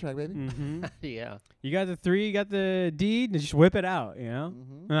that contract, baby. Mm-hmm. Yeah. You got the 3. You got the D. Just whip it out. You know.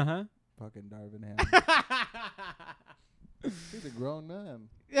 Mm-hmm. Uh huh. Fucking Darvin Ham. He's a grown man.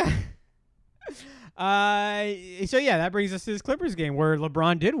 Yeah. So yeah, that brings us to this Clippers game where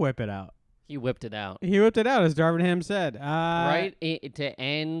LeBron did whip it out. He whipped it out. He whipped it out, as Darvin Ham said. To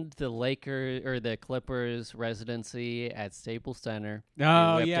end the Lakers or the Clippers residency at Staples Center.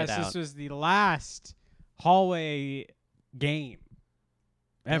 Oh yes, this was the last hallway game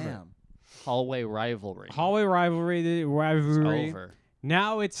ever. Damn. Hallway rivalry. Hallway rivalry. The rivalry. It's over.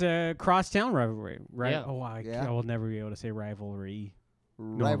 Now it's a crosstown rivalry, right? Yeah. Oh, I will never be able to say rivalry.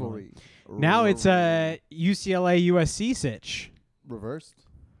 Rivalry. Now it's a UCLA USC sitch. Reversed.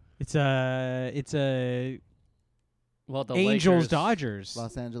 It's a well, the Angels Lakers, Dodgers.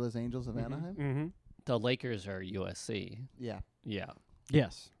 Los Angeles Angels of Anaheim. Mm-hmm. The Lakers are USC. Yeah. Yeah.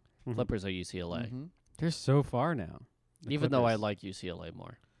 Yes. Mm-hmm. Clippers are UCLA. Mm-hmm. They're so far now. Even though I like UCLA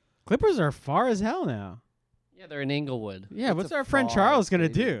more. Clippers are far as hell now. Yeah, they're in Inglewood. Yeah, It's what's a our friend far Charles gonna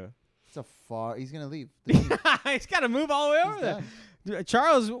stadium. do? It's a far. He's gonna leave. He's got to move all the way over there.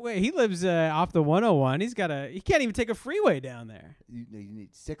 Charles, he lives off the 101. He can't even take a freeway down there. You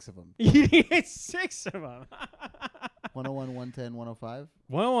need 6 of them. You need 6 of them. 101, 110, 105.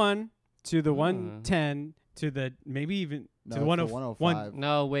 101 to the 110 to the maybe even No, to the 105.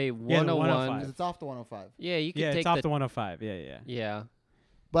 No, wait, Yeah, the 101. 105. Because it's off the 105. Yeah, you can Yeah, take it's off the 105. Yeah. Yeah.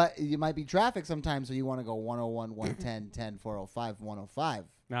 But you might be traffic sometimes, so you want to go 101, 110, 10, 405, 105.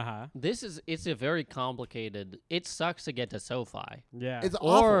 Uh-huh. It's a very complicated. It sucks to get to SoFi. Yeah. It's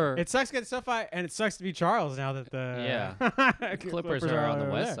awful. It sucks to get SoFi, and it sucks to be Charles now that the Clippers are on the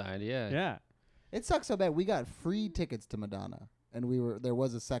over west there. side. Yeah. Yeah. It sucks so bad. We got free tickets to Madonna, and there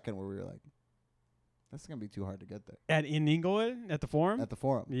was a second where we were like, that's going to be too hard to get there. In Inglewood at the Forum? At the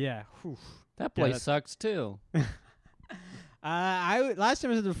Forum. Yeah. Whew. That place sucks too. Last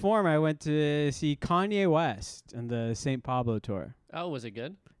time I was at the Forum, I went to see Kanye West and the St. Pablo tour. Oh, was it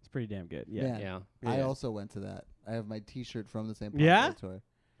good? It's pretty damn good. Yeah. Yeah. I also went to that. I have my T-shirt from the St. Pablo Yeah? tour.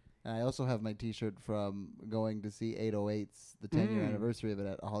 And I also have my T-shirt from going to see 808's, the 10-year anniversary of it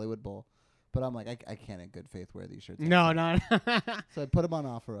at Hollywood Bowl. But I'm like, I can't in good faith wear these shirts. No, not. So I put them on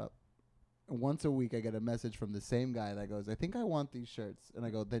OfferUp. Once a week, I get a message from the same guy that goes, I think I want these shirts. And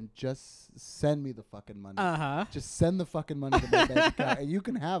I go, then just send me the fucking money. Uh-huh. Just send the fucking money to my bank account, and you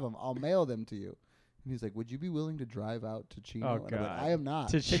can have them. I'll mail them to you. And he's like, would you be willing to drive out to Chino? Oh, and I'm like, God. I am not.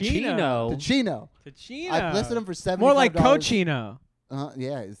 Ticino. To Chino. Ticino. I listed him for $75. More like Cochino.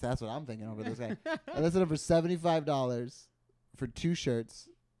 Yeah, that's what I'm thinking over this guy. I listed him for $75 for 2 shirts.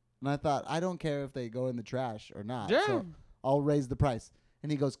 And I thought, I don't care if they go in the trash or not. Yeah. So I'll raise the price.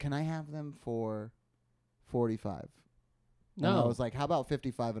 And he goes, can I have them for $45? No. And I was like, how about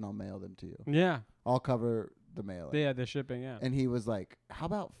 $55 and I'll mail them to you? Yeah. I'll cover the mailing. Yeah, the shipping, yeah. And he was like, how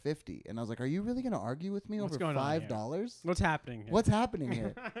about $50? And I was like, are you really going to argue with me What's over going on here? $5? What's happening here? What's happening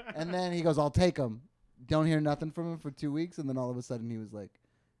here? And then he goes, I'll take them. Don't hear nothing from him for 2 weeks. And then all of a sudden he was like,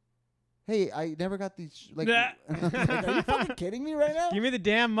 hey, I never got these. Like, Nah. I was like, are you fucking kidding me right now? Give me the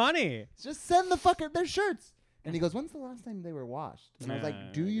damn money. Just send the fucker their shirts. And he goes, when's the last time they were washed? And I was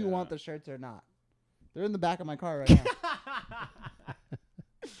like, do you want the shirts or not? They're in the back of my car right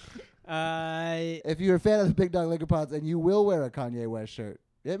now. If you're a fan of the Big Dog Liquor Pods and you will wear a Kanye West shirt,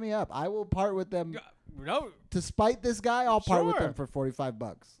 hit me up. I will part with them. No. To spite this guy, I'll part with Sure. them for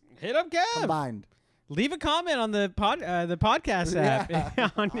 $45 Hit up Kev. combined. Leave a comment on the podcast app Yeah.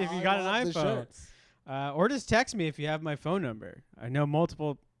 if you got I an want the iPhone. shirts. Or just text me if you have my phone number. I know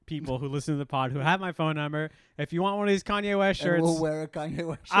multiple people who listen to the pod who have my phone number. If you want one of these Kanye West And shirts, we'll wear a Kanye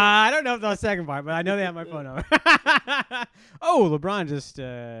West shirt. I don't know if that was the second part, but I know they have my phone number. Oh, LeBron just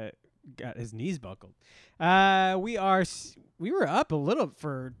got his knees buckled. We were up a little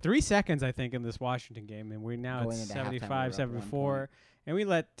for 3 seconds, I think, in this Washington game, and we're now Going at into halftime, 75, we're up 1 74. point. And we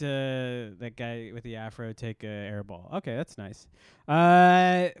let that guy with the afro take a air ball. Okay, that's nice.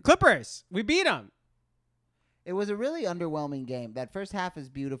 Clippers, we beat them. It was a really underwhelming game. That first half is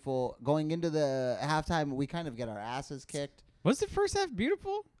beautiful. Going into the halftime, we kind of get our asses kicked. Was the first half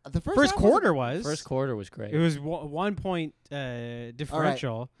beautiful? The first quarter was. First quarter was great. It was 1 point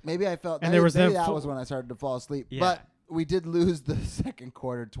differential. Right. Maybe I felt And there was maybe that was when I started to fall asleep. Yeah. But we did lose the second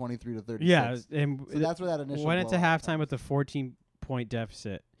quarter 23-36. Yeah, and So that's where that initial went into blowout halftime comes. with a 14-point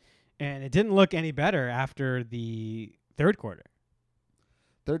deficit, and it didn't look any better after the third quarter.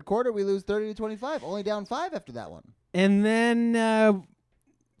 Third quarter, we lose 30-25. Only down 5 after that one. And then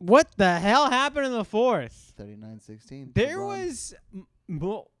what the hell happened in the fourth? 39-16. There LeBron. was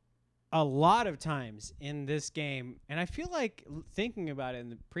a lot of times in this game, and I feel like thinking about it in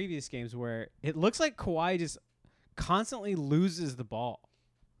the previous games where it looks like Kawhi just constantly loses the ball.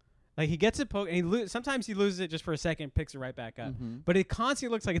 Like he gets it poked, and sometimes he loses it just for a second, picks it right back up. Mm-hmm. But it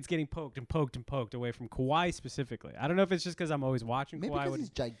constantly looks like it's getting poked and poked and poked away from Kawhi specifically. I don't know if it's just because I'm always watching Maybe Kawhi. because he's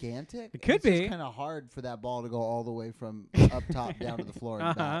gigantic. It could it's be. It's kind of hard for that ball to go all the way from up top down to the floor.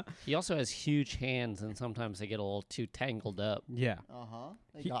 And back. He also has huge hands, and sometimes they get a little too tangled up. Yeah.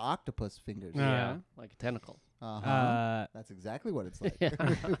 They got octopus fingers. Yeah, like a tentacle. That's exactly what it's like.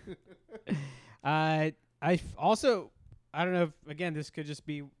 Also, I don't know if, again, this could just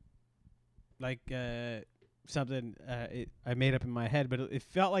be like something I made up in my head, but it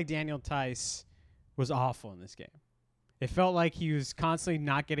felt like Daniel Tice was awful in this game. It felt like he was constantly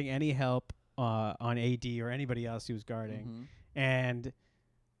not getting any help on AD or anybody else he was guarding, and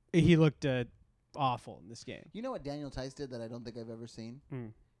he looked awful in this game. You know what Daniel Tice did that I don't think I've ever seen?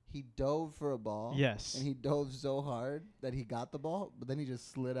 Mm. He dove for a ball. Yes. And he dove so hard that he got the ball, but then he just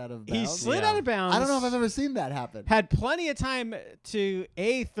slid out of bounds. He slid out of bounds. I don't know if I've ever seen that happen. Had plenty of time to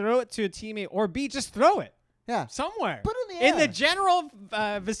A, throw it to a teammate, or B, just throw it. Yeah. Somewhere. Put it in the air. In the general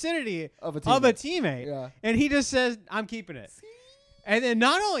vicinity Of a teammate. Yeah. And he just says, I'm keeping it. And then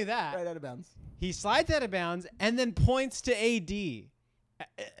not only that, Right out of bounds. he slides out of bounds and then points to AD. He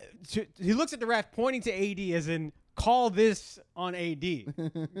looks at the ref pointing to AD as in, call this on AD.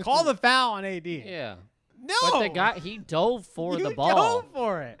 Call the foul on AD. Yeah. No. But the guy, he dove for you the ball. dove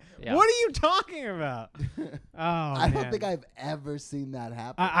for it. Yeah. What are you talking about? I don't think I've ever seen that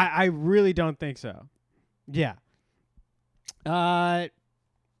happen. I really don't think so. Yeah.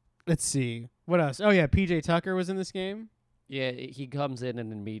 Let's see. What else? Oh, yeah. PJ Tucker was in this game. Yeah, he comes in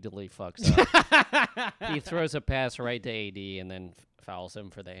and immediately fucks up. He throws a pass right to AD and then fouls him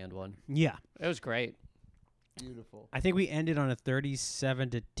for the and one. Yeah. It was great. Beautiful. I think we ended on a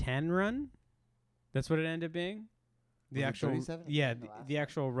 37-10 run. That's what it ended up being. The Was it actual 37? yeah, The last the one?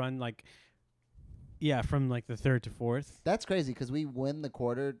 actual run, like, yeah, from like the third to fourth. That's crazy because we win the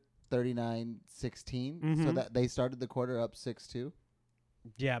quarter 39-16, so Mhm. that they started the quarter up 6-2.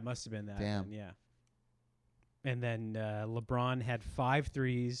 Yeah, it must have been that. Damn. Then, yeah. And then LeBron had 5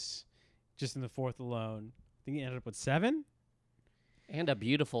 threes just in the fourth alone. I think he ended up with 7. And a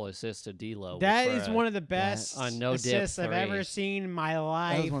beautiful assist to D'Lo. That for is one of the best a no-dip assists I've three. ever seen in my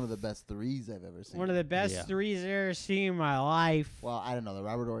life. That was one of the best threes I've ever seen. One of the best Yeah. threes I've ever seen in my life. Well, I don't know. The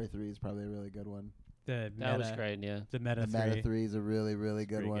Robert Horry 3 is probably a really good one. The That was meta- great, yeah. The meta The three. Meta 3 is a really, really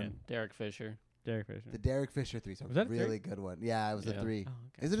good Pretty one. good. Derek Fisher. Derek Fisher. The Derek Fisher 3 is a Was that a really three? good one. Yeah, it was Yeah. a 3. Oh,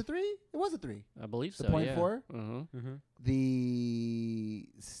 okay. Is it a 3? It was a 3. I believe The so, point yeah. four? Mm-hmm. Mm-hmm. The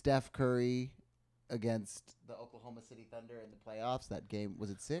Steph Curry against the Oklahoma City Thunder in the playoffs. That game, was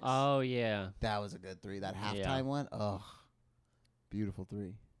it 6? Oh, yeah. That was a good 3. That halftime Yeah. one, ugh. Beautiful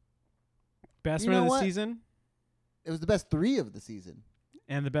 3. Best You win know of the what? season It was the best 3 of the season.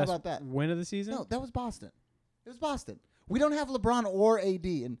 and the best about that? win of the season. No, that was Boston. It was Boston. We don't have LeBron or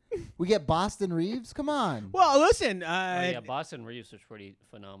AD, and we get Boston Reeves? Come on. Well, listen. Oh, yeah, Boston Reeves was pretty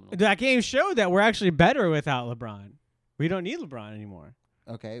phenomenal. That game showed that we're actually better without LeBron. We don't need LeBron anymore.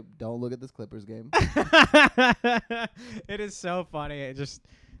 Okay, don't look at this Clippers game. It is so funny. It just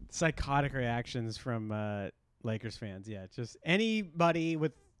psychotic reactions from Lakers fans. Yeah, just anybody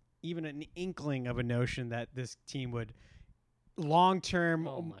with even an inkling of a notion that this team would long-term,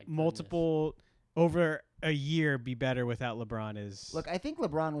 Oh my multiple over a year be better without LeBron is. Look, I think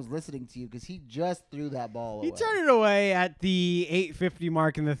LeBron was listening to you because he just threw that ball He away. turned it away at the 8:50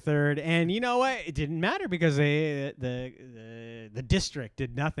 mark in the third, and you know what? It didn't matter because the district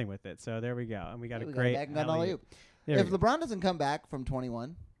did nothing with it. So there we go, and we got Yeah, a we great got back and got an alley-oop. alley-oop. There If we go. LeBron doesn't come back from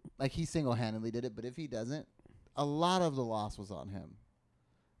 21, like he single-handedly did it, but if he doesn't, a lot of the loss was on him.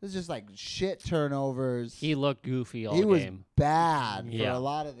 It was just like shit turnovers. He looked goofy all He was game. bad for Yeah. a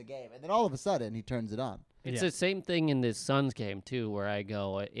lot of the game, and then all of a sudden he turns it on. It's Yeah. the same thing in this Suns game, too, where I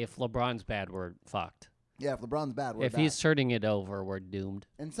go, if LeBron's bad, we're fucked. Yeah, if LeBron's bad, we're If bad. he's turning it over, we're doomed.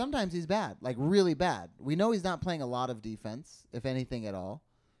 And sometimes he's bad, like really bad. We know he's not playing a lot of defense, if anything at all.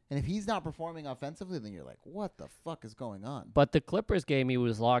 And if he's not performing offensively, then you're like, what the fuck is going on? But the Clippers game, he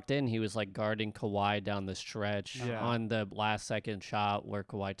was locked in. He was like guarding Kawhi down the stretch on the last second shot where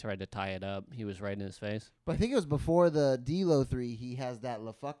Kawhi tried to tie it up. He was right in his face. But I think it was before the D'Lo 3. He has that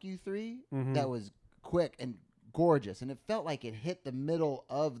LaFuck you 3 that was quick and gorgeous. And it felt like it hit the middle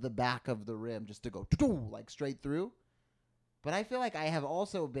of the back of the rim just to go like straight through. But I feel like I have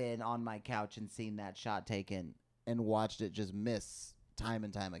also been on my couch and seen that shot taken and watched it just miss time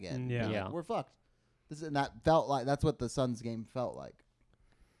and time again. Yeah. Like, we're fucked. And that felt like that's what the Suns game felt like.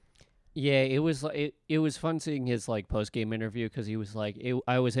 Yeah, it was it was fun seeing his like post game interview because he was like,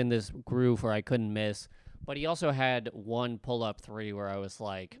 I was in this groove where I couldn't miss, but he also had one pull up 3 where I was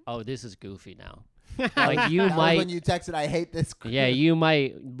like, oh, this is goofy now. Like you that might was when you texted, I hate this. Yeah, you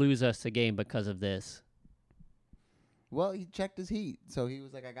might lose us the game because of this. Well, he checked his heat, so he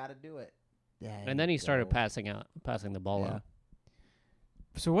was like, I got to do it. And then he started passing the ball out.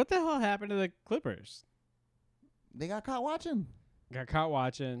 So what the hell happened to the Clippers? They got caught watching. Got caught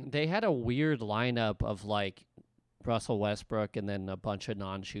watching. They had a weird lineup of like Russell Westbrook and then a bunch of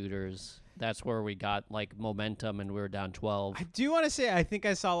non-shooters. That's where we got like momentum and we were down 12. I do want to say I think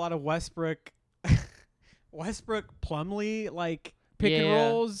I saw a lot of Westbrook Plumlee like pick and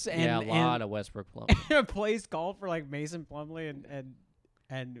rolls and a lot of Westbrook Plumlee. plays called for like Mason Plumlee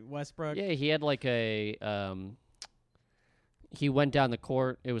and Westbrook. Yeah, he had like a he went down the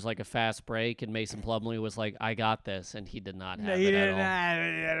court. It was like a fast break, and Mason Plumlee was like, "I got this," and he did not have it at all.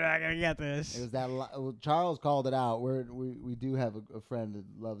 You're not gonna get this. It was that Charles called it out. We do have a friend that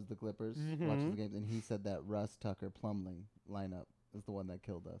loves the Clippers, watches the games, and he said that Russ Tucker Plumlee lineup is the one that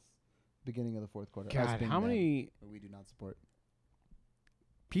killed us. Beginning of the fourth quarter. God, how many? We do not support.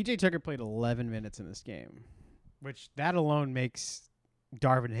 PJ Tucker played 11 minutes in this game, which that alone makes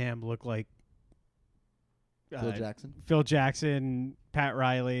Darvin Ham look like Phil Jackson, Pat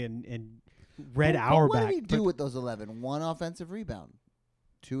Riley, and Red Auerbach. What did he do with those 11? 1 offensive rebound,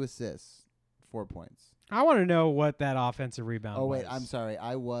 2 assists, 4 points. I want to know what that offensive rebound was. Oh, wait, I'm sorry.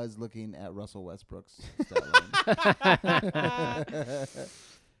 I was looking at Russell Westbrook's stat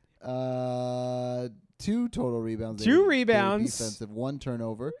line. 2 total rebounds. 2 rebounds. Defensive, 1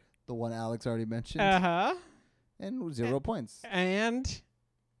 turnover, the one Alex already mentioned. Uh-huh. And 0 points. And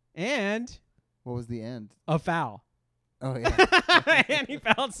what was the end? a foul. Oh, yeah. And he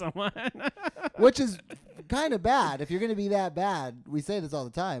fouled someone. Which is kind of bad. If you're going to be that bad, we say this all the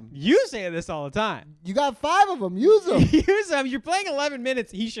time. You say this all the time. You got 5 of them. Use them. Use them. You're playing 11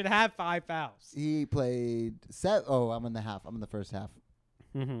 minutes. He should have 5 fouls. He played 7. Oh, I'm in the half. I'm in the first half.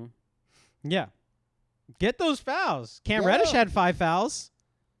 Mm-hmm. Yeah. Get those fouls. Cam Reddish had 5 fouls.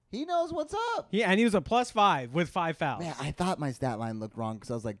 He knows what's up. Yeah, and he was a +5 with 5 fouls. Man, I thought my stat line looked wrong because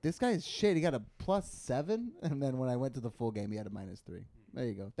I was like, this guy is shit. He got a +7. And then when I went to the full game, he had a -3. There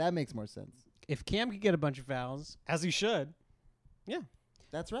you go. That makes more sense. If Cam could get a bunch of fouls, as he should, yeah.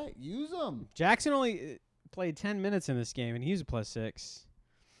 That's right. Use them. Jackson only played 10 minutes in this game, and he was a +6.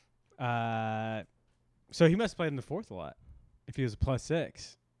 So he must have played in the fourth a lot if he was a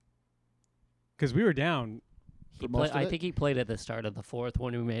 +6. Because we were down. I think he played at the start of the fourth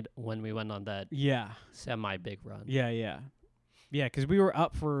when we went on that semi big run. Yeah, because we were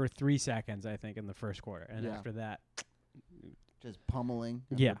up for 3 seconds, I think, in the first quarter, and after that, just pummeling.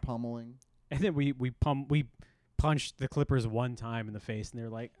 Pummeling. And then we punched the Clippers 1 time in the face, and they're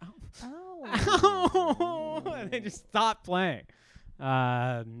like, "Oh!" And they just stopped playing.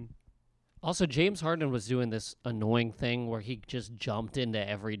 Also, James Harden was doing this annoying thing where he just jumped into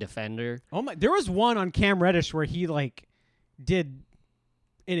every defender. Oh my! There was one on Cam Reddish where he did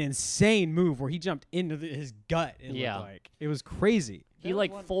an insane move where he jumped into his gut. It was crazy. He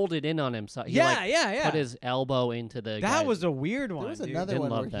folded in on himself. He put his elbow into the. That was a weird one. There was dude. another one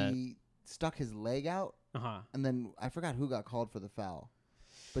where he stuck his leg out, and then I forgot who got called for the foul.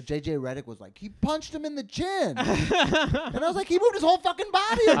 But J.J. Redick was like, he punched him in the chin. And I was like, he moved his whole fucking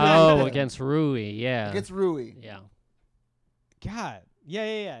body. Against Rui, yeah. Against Rui. Yeah. God.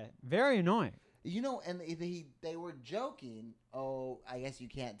 Yeah. Very annoying. You know, and they were joking, I guess you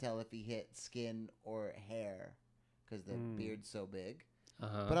can't tell if he hit skin or hair because the beard's so big.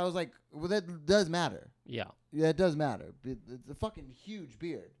 But I was like, well, that does matter. Yeah. Yeah, it does matter. It's a fucking huge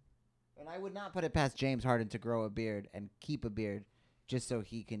beard. And I would not put it past James Harden to grow a beard and keep a beard just so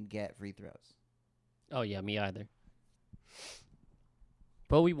he can get free throws. Oh, yeah, me either.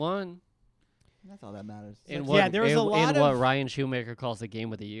 But we won. That's all that matters. There was a lot of what Ryan Shoemaker calls the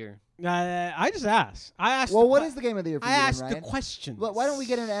game of the year. I just asked. Well, what is the game of the year for you, I asked Ryan? the question. Why don't we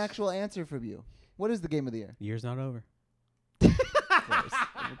get an actual answer from you? What is the game of the year? The year's not over. Of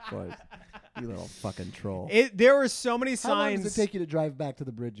course. You little fucking troll. There were so many How long signs. does it take you to drive back to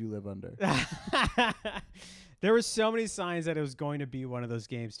the bridge you live under? There were so many signs that it was going to be one of those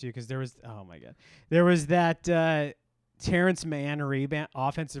games too, because there was there was that Terrence Mann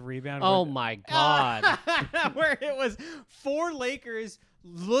offensive rebound. Oh my God! Where it was 4 Lakers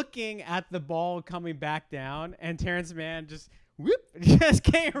looking at the ball coming back down, and Terrence Mann just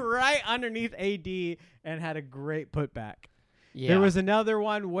came right underneath AD and had a great putback. Yeah. There was another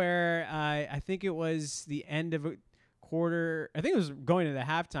one where I think it was the end of a quarter. I think it was going to the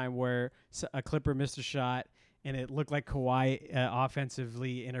halftime where a Clipper missed a shot, and it looked like Kawhi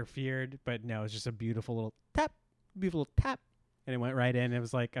offensively interfered, but no, it was just a beautiful little tap, and it went right in. It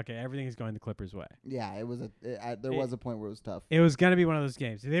was like, okay, everything is going the Clippers' way. Yeah, it was there was a point where it was tough. It was going to be one of those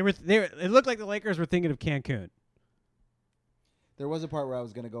games. It looked like the Lakers were thinking of Cancun. There was a part where I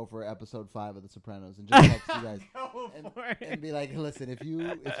was going to go for episode 5 of The Sopranos and just text you guys and be like, listen,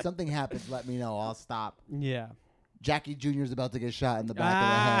 if something happens, let me know. I'll stop. Yeah. Jackie Jr.'s about to get shot in the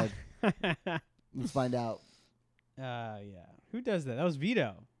back of the head. Let's find out. Yeah. Who does that? That was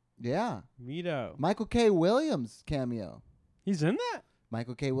Vito. Yeah. Vito. Michael K. Williams cameo. He's in that?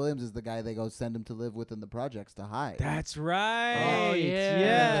 Michael K. Williams is the guy they go send him to live with in the projects to hide. That's right. Oh, yeah.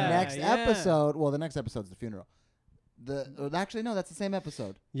 Yeah. The next episode, the next episode's the funeral. Actually, no, that's the same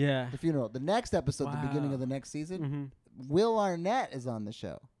episode. Yeah. The funeral. The next episode, the beginning of the next season, Mm-hmm. Will Arnett is on the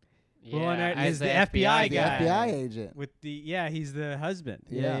show. Yeah, Will Arnett as is the FBI The guy. FBI agent. He's the husband.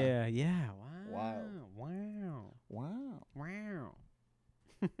 Yeah. Yeah. Wow.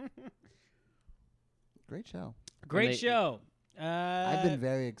 Great show. Great show. I've been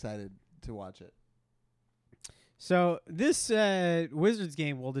very excited to watch it. So this Wizards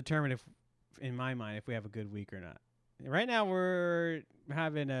game will determine in my mind, if we have a good week or not. Right now, we're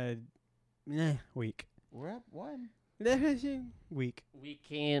having a week. We're at 1 week. We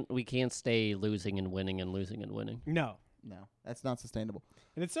can't stay losing and winning and losing and winning. No, that's not sustainable.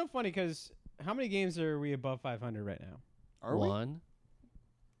 and it's so funny because how many games are we above 500 right now? Are we?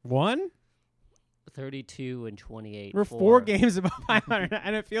 1? 32 and 28. We're 4 games above 500,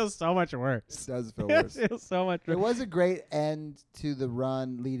 and it feels so much worse. It does feel worse. It feels so much worse. It was a great end to the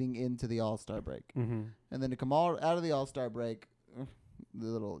run leading into the All-Star break. Mm-hmm. And then to come all out of the All-Star break, the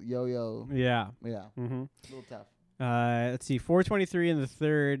little yo-yo. Yeah. Yeah. Mm-hmm. A little tough. Let's see. 4:23 in the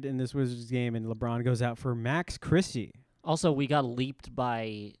third in this Wizards game, and LeBron goes out for Max Christie. Also, we got leaped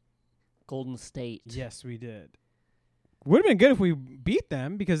by Golden State. Yes, we did. Would have been good if we beat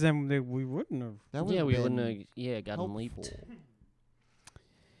them because then we wouldn't have. That Yeah, we been wouldn't have gotten leaped.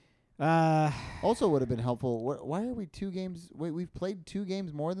 Also would have been helpful. Why are we 2 games? Wait, we've played 2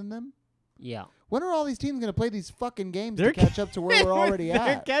 games more than them? Yeah. When are all these teams going to play these fucking games to catch up to where we're already They're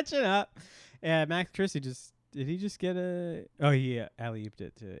at? catching up. Yeah, Max Christie did he just get a? Oh, yeah, alley-ooped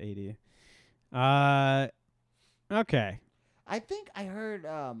it to AD. Okay. I think I heard.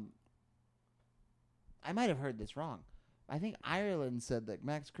 I might have heard this wrong. I think Ireland said that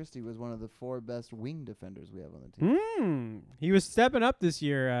Max Christie was one of the 4 best wing defenders we have on the team. He was stepping up this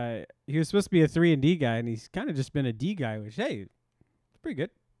year. He was supposed to be a 3-and-D guy, and he's kind of just been a D guy, which, hey, it's pretty good.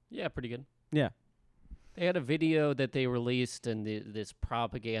 Yeah, pretty good. Yeah. They had a video that they released in this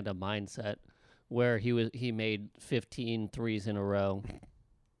propaganda mindset where he made 15 threes in a row.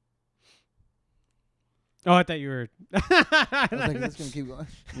 Oh, I thought you were. I was like, is this going to keep going?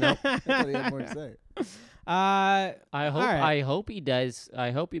 Nope. I thought he had more to say. I hope he does.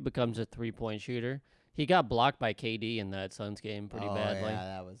 I hope he becomes a 3-point shooter. He got blocked by KD in that Suns game pretty badly. Yeah,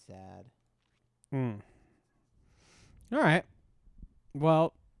 that was sad. All right.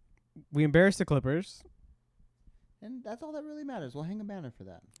 Well, we embarrassed the Clippers. And that's all that really matters. We'll hang a banner for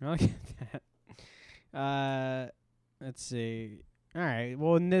that. I'll get that. Let's see. All right.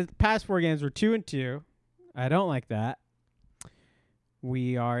 Well, in the past 4 games, we're 2-2. I don't like that.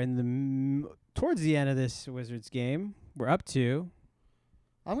 We are in towards the end of this Wizards game. We're up 2.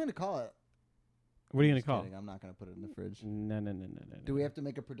 I'm going to call it. What are you going to call? I'm not going to put it in the fridge. No. Do we have to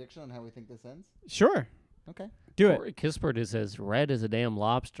make a prediction on how we think this ends? Sure. Okay. Do it. Corey Kispert is as red as a damn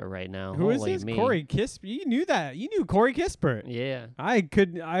lobster right now. Who is Holy this? me. Corey Kispert. You knew that. You knew Corey Kispert. Yeah.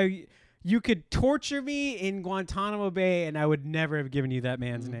 You could torture me in Guantanamo Bay, and I would never have given you that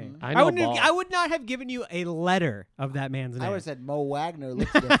man's name. I know I would not have given you a letter of that man's name. I would have said Mo Wagner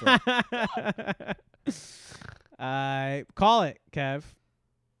looks different. Call it, Kev.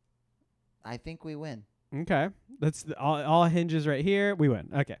 I think we win. Okay. That's all hinges right here. We win.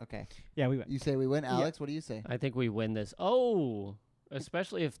 Okay. Okay. Yeah, we win. You say we win. Alex, what do you say? I think we win this. Oh,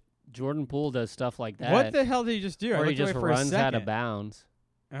 especially if Jordan Poole does stuff like that. What the hell did he just do? Or I he looked away just for a runs out of second. bounds.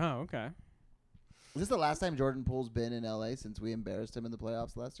 Oh, okay. Is this the last time Jordan Poole's been in L.A. since we embarrassed him in the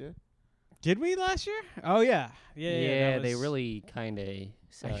playoffs last year? Did we last year? Oh yeah. Yeah, that they was- really kind of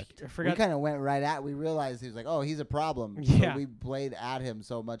sucked. I We forgot. kind of went right at. We realized he was like, "Oh, he's a problem." Yeah. So we played at him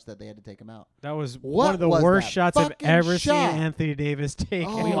so much that they had to take him out. That was What one of the was worst that shots I've fucking ever shot? seen Anthony Davis take.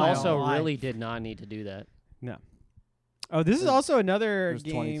 Oh, in We my also life. really did not need to do that. Oh, this is There's- also another There's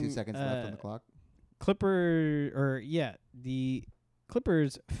game. 22 seconds left on the clock. The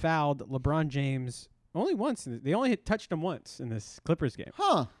Clippers fouled LeBron James only once. They only touched him once in this Clippers game.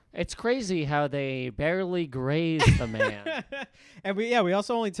 Huh? It's crazy how they barely grazed the man. And we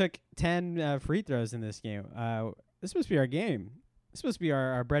also only took 10 free throws in this game. This is supposed to be our game. This is supposed to be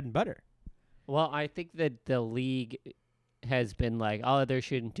our bread and butter. Well, I think that the league has been like, oh, they're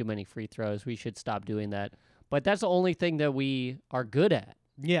shooting too many free throws. We should stop doing that. But that's the only thing that we are good at.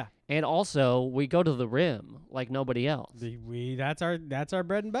 Yeah, And also, we go to the rim like nobody else. that's our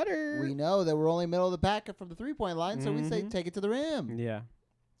bread and butter. We know that we're only middle of the pack from the 3-point line, so we say Mhm. take it to the rim. Yeah.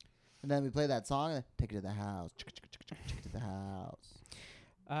 And then we play that song, take it to the house. Take it to the house.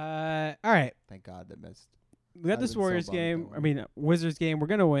 All right. Thank God they missed. We got I'd this been so Warriors bummed game. that I mean, Wizards game. We're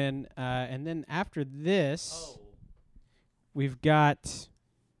gonna win. And then after this, we've got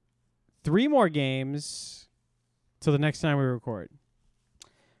 3 more games till the next time we record.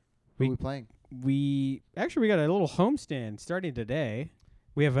 Who are we playing? We got a little homestand starting today.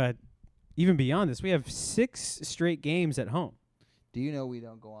 We have even beyond this. We have 6 straight games at home. Do you know we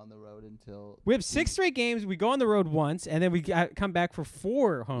don't go on the road until We have 6 straight games. We go on the road once, and then we come back for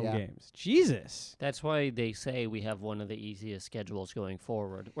 4 home Yeah. games. Jesus. That's why they say we have one of the easiest schedules going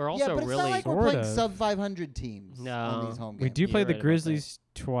forward. We're Yeah, also but it's really not like we're Sort playing of. sub 500 teams on No. these home games. We do play You're the right about Grizzlies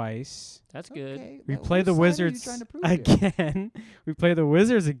twice. that's good. Okay, We but play whose the side are you Wizards trying to prove here? again. We play the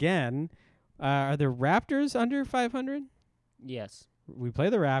Wizards again. Are the Raptors under 500? Yes. We play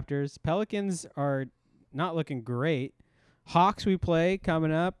the Raptors. Pelicans are not looking great. Hawks we play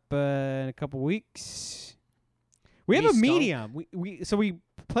coming up in a couple weeks. We have We a stunk. medium. We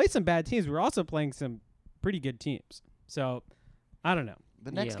play some bad teams. We're also playing some pretty good teams. So I don't know.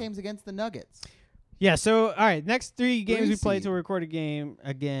 The next Yeah. game's against the Nuggets. Yeah. So all right, next 3 games 3 we play seed. till we record a game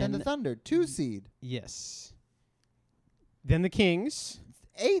again. Then the Thunder, 2 seed. Yes. Then the Kings,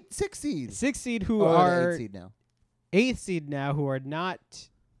 6 seed. 6 seed, who Or are the 8 seed now. 8th seed now, who are not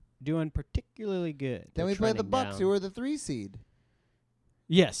doing particularly good. Then They're we play the trending Bucks, down. who are the 3 seed.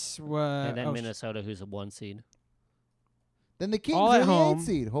 Yes. and then oh, Minnesota, who's a 1 seed. Then the Kings All are at the home. 8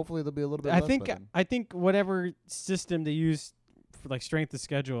 seed. Hopefully they'll be a little bit I less think by then. I think whatever system they use for like strength of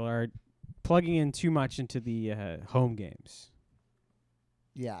schedule are plugging in too much into the home games.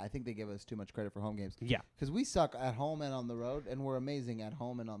 Yeah, I think they give us too much credit for home games. Yeah. Because we suck at home and on the road, and we're amazing at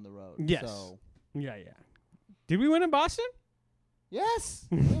home and on the road. Yes. So, Yeah. Did we win in Boston? yes,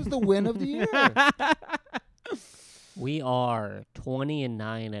 it was the win of the year. We are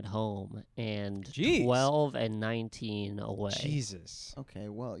 20-9 at home and Jeez. 12-19 away. Jesus. Okay,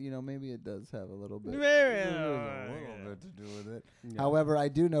 well, maybe it does have a little bit, Very- to do with it. However, I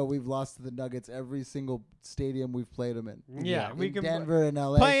do know we've lost to the Nuggets every single stadium we've played them in. Yeah, we in can Denver and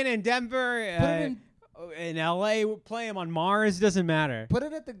LA. playing in Denver, Put it in LA, play them on Mars. Doesn't matter. Put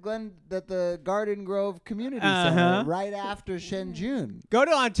it at the Garden Grove Community Uh-huh. Center right after Shenzhen. Go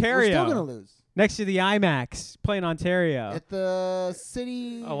to Ontario. We're still gonna lose Next to the IMAX, play in Ontario. at the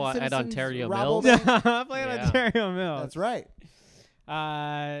city. Oh, at Citizens Ontario Rabobank. play in Yeah. Ontario Mills. That's right.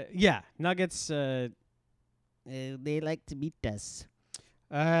 Yeah, Nuggets. They like to beat us.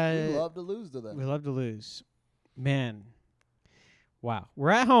 We love to lose to them. We love to lose. Man. Wow.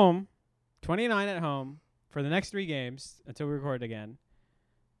 We're at home, 29 at home for the next 3 games until we record again.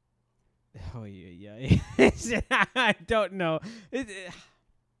 Oh, yeah. I don't know.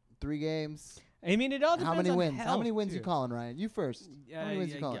 3 games. I mean, it all depends How many on wins? How health, many wins you too. calling, Ryan? You first. How many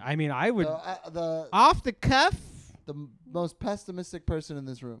wins you calling? I mean, I would. The Off the cuff. most pessimistic person in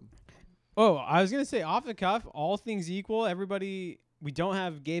this room. Oh, I was going to say off the cuff, all things equal, everybody. We don't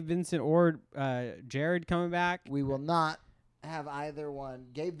have Gabe Vincent or Jared coming back. We will not have either one.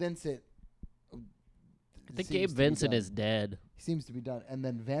 Gabe Vincent. I think seems Gabe to be Vincent done. is dead. He seems to be done. And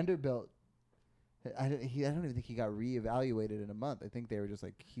then Vanderbilt. I don't even think he got reevaluated in a month. I think they were just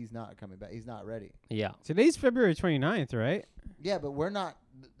like, he's not coming back. He's not ready. Yeah. Today's February 29th, right? Yeah, but we're not.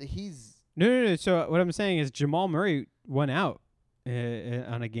 He's. No. So what I'm saying is Jamal Murray went out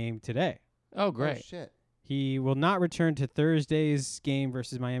on a game today. Oh, Oh, great. shit. He will not return to Thursday's game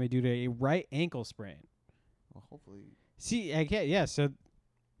versus Miami due to a right ankle sprain. Well, hopefully. See, I can't. Yeah. So.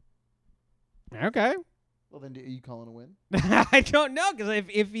 Okay. Well, then are you calling a win? I don't know, because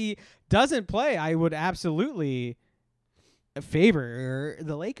if he doesn't play, I would absolutely favor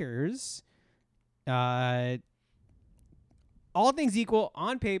the Lakers. All things equal,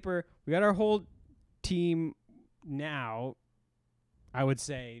 on paper, we got our whole team now. I would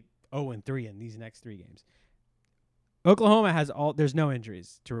say 0-3 in these next 3 games. Oklahoma has there's no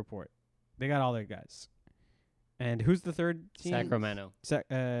injuries to report. They got all their guys. And who's the third team? Sacramento.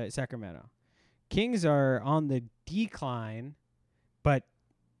 Sacramento. Kings are on the decline, but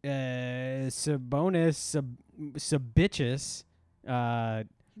Sabonis, Sabitches. He didn't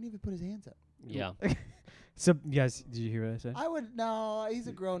even put his hands up. Yeah. Yes, did you hear what I said? No, he's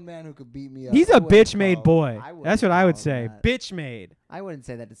a grown man who could beat me up. He's a bitch-made boy. wouldn't That's what I would call say. that. Bitch-made. I wouldn't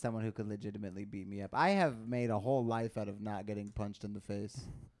say that to someone who could legitimately beat me up. I have made a whole life out of not getting punched in the face.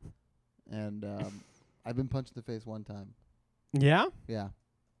 And I've been punched in the face one time. Yeah? Yeah.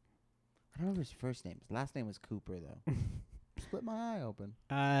 I don't remember his first name. His last name was Cooper, though. Split my eye open.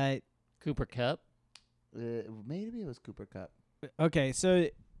 Cooper Cup. Maybe it was Cooper Cup. Okay, so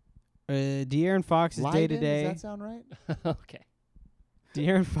De'Aaron Fox is day to day. Does that sound right? Okay.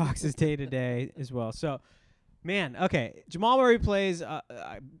 De'Aaron Fox is day to day as well. So, man, okay. Jamal Murray plays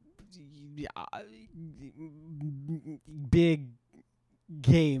big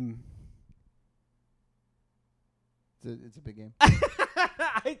game. It's a big game.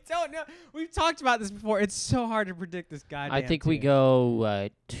 I don't know. We've talked about this before. It's so hard to predict this goddamn I think we team. go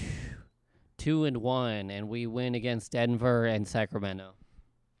 2-1, and we win against Denver and Sacramento.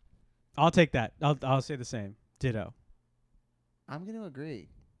 I'll take that. I'll say the same. Ditto. I'm going to agree.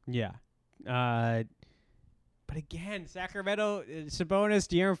 Yeah. But again, Sacramento, Sabonis,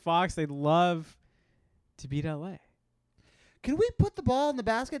 De'Aaron Fox, they love to beat LA. Can we put the ball in the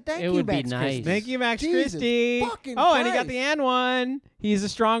basket? Thank It you, would be Max nice. Christie. Thank you, Max Jesus Christie. fucking And he got Christ. the and one. He's a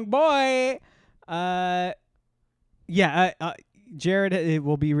strong boy. Jared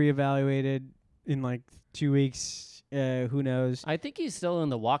will be reevaluated in like 2 weeks. Who knows? I think he's still in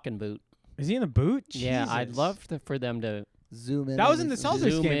the walking boot. Is he in the boot? Yeah, I'd Jesus. love for them to Zoom in. That on was in the his-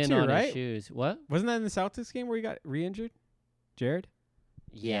 Celtics zoom game in too, on right? his shoes. What? Wasn't that in the Celtics game where he got re-injured? Jared?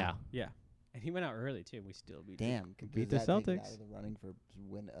 Yeah. Yeah. And he went out early too. We still beat Damn. beat does the that take him Celtics. out of the running for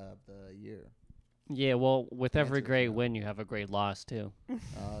win of the year. Yeah, well, with every Answer is great no. win, you have a great loss, too.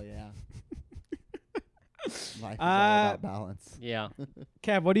 Oh, yeah. Life is all about balance. Yeah.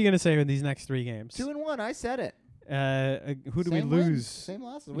 Kev, what are you going to say in these next 3 games? 2-1. I said it. Who do we Same wins, lose? Same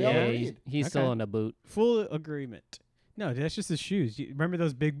losses. We all Yeah, agreed. he's Okay. still in the boot. Full agreement. No, that's just his shoes. You remember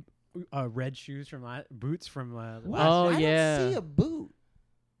those big red shoes from boots from last Oh, I yeah. don't see a boot.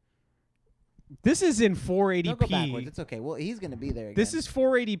 This is in Don't go backwards. 480p. It's okay. Well, he's going to be there again. This is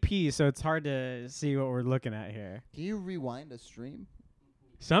 480p, so it's hard to see what we're looking at here. Can you rewind a stream?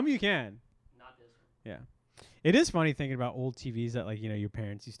 Some you can. Not this one. Yeah. It is funny thinking about old TVs that your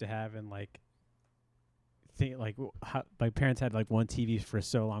parents used to have and how my parents had one TV for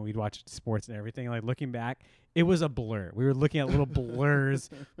so long. We'd watch sports and everything. Like looking back, it was a blur. We were looking at little blurs.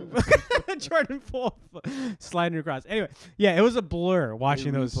 Jordan Poole sliding across. Anyway, yeah, it was a blur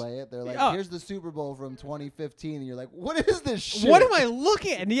watching They those. replay it. They're like, Oh. here's the Super Bowl from 2015. And you're like, what is this shit? What am I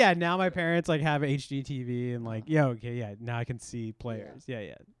looking at? And yeah, now my parents have HD TV and now I can see players.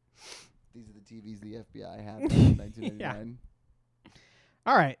 Yeah. These are the TVs the FBI had back in 1999.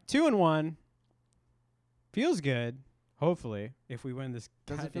 All right, 2-1. Feels good. Hopefully, if we win this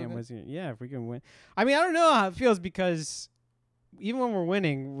Does it feel goddamn good? Wednesday, yeah, if we can win. I mean, I don't know how it feels because even when we're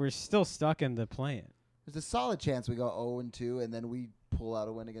winning, we're still stuck in the play-in. There's a solid chance we go 0-2, and then we pull out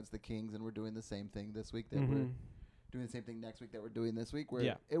a win against the Kings, and we're doing the same thing this week that we're doing the same thing next week that we're doing this week. Where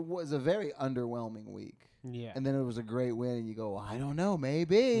Yeah. it was a very underwhelming week, Yeah. and then it was a great win, and you go, I don't know,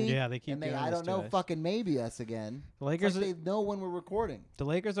 maybe. Yeah, they keep and they, doing I this don't to know, us. fucking maybe us again. The It's Lakers. like they know when we're recording. The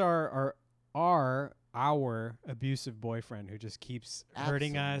Lakers are our abusive boyfriend who just keeps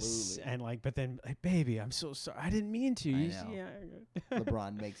hurting us Absolutely. and but then baby, I'm so sorry. I didn't mean to. I You know. see, yeah.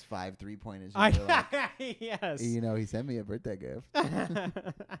 LeBron makes 5 3-pointers. I You're like, yes. he sent me a birthday gift.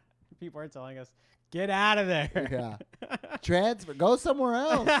 People are telling us, get out of there. Yeah. Transfer. Go somewhere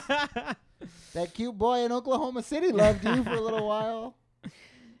else. That cute boy in Oklahoma City loved you for a little while.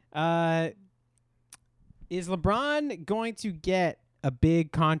 Is LeBron going to get a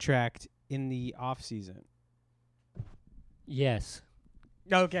big contract in the offseason? Yes.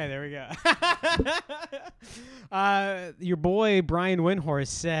 Okay, there we go. Your boy Brian Windhorst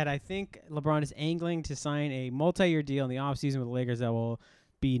said, I think LeBron is angling to sign a multi-year deal in the offseason with the Lakers that will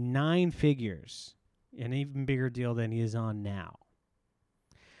be 9 figures, an even bigger deal than he is on now.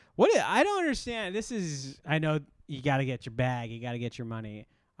 I don't understand. I know you got to get your bag, you got to get your money.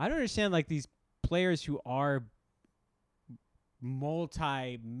 I don't understand these players who are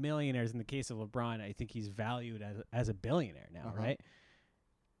multi-millionaires. In the case of LeBron, I think he's valued as a billionaire now, right?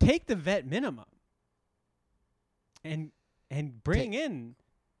 Take the vet minimum and bring in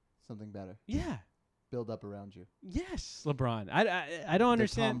Something better. Yeah. Build up around you. Yes, LeBron. I don't The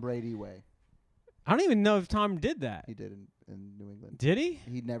understand. Tom Brady way. I don't even know if Tom did that. He did in New England. Did he?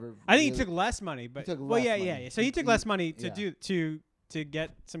 He never. I think really, he took less money, but took well, less yeah, money. yeah. So he took less money to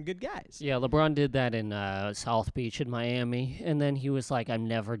get some good guys. Yeah, LeBron did that in South Beach in Miami, and then he was like, "I'm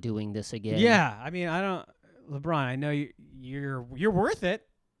never doing this again." Yeah, I mean, I don't, LeBron. I know you're worth it.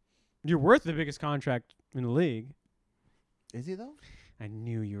 You're worth the biggest contract in the league. Is he though? I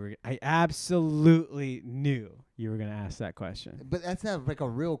knew you were. I absolutely knew you were going to ask that question. But that's not like a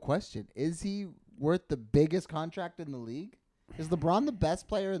real question. Is he worth the biggest contract in the league? Is LeBron the best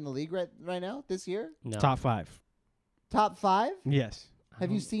player in the league right now this year? No. Top 5. Top 5? Yes,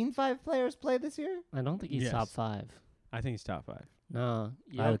 Have you seen 5 players play this year? I don't think he's Yes. top 5. I think he's top 5. No,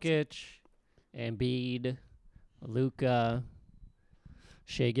 I would Jokic, Embiid, Luka,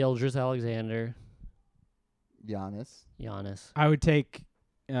 Shai Gilgeous-Alexander, Giannis. Giannis. I would take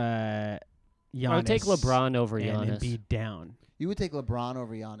Giannis. I would take LeBron over and Giannis. Embiid down. You would take LeBron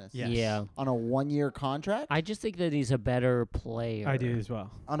over Giannis? Yes. Yeah. On a 1-year contract? I just think that he's a better player. I do as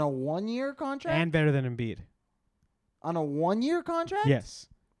well, On a 1-year contract? and better than Embiid. On a 1-year contract? Yes.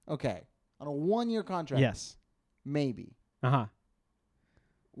 Okay. On a 1-year contract? Yes. Maybe. Uh-huh.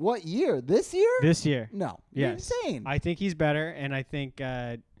 What year? This year? This year. No. Yes. You're insane. I think he's better, and I think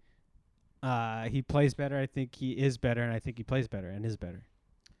he plays better. I think he is better, and I think he plays better and is better.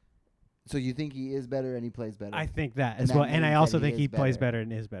 So you think he is better and he plays better? I think that And as that well. And I means also that he think he is plays better. better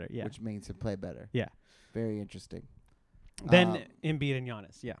and is better. Yeah. Which means to play better. Yeah. Very interesting. Then Embiid and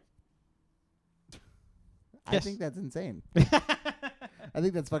Giannis. Yeah. I Yes. think that's insane. I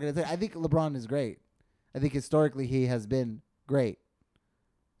think that's fucking insane. I think LeBron is great. I think historically he has been great.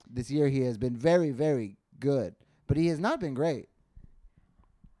 This year he has been very, very good. But he has not been great.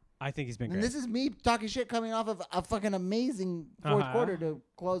 I think he's been And great. this is me talking shit coming off of a fucking amazing fourth quarter to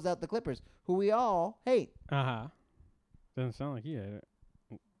close out the Clippers, who we all hate. Uh-huh. Doesn't sound like you hate it.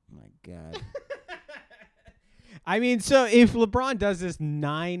 My God. I mean, so if LeBron does this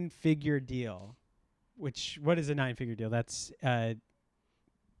 9-figure deal, what is a 9-figure deal? That's in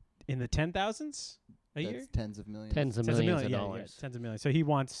the 10,000s a year? That's tens of millions. Tens of Tens of millions of millions, dollars. tens of millions. So he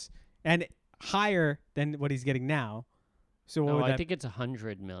wants, and higher than what he's getting now. So what No, would I that, think it's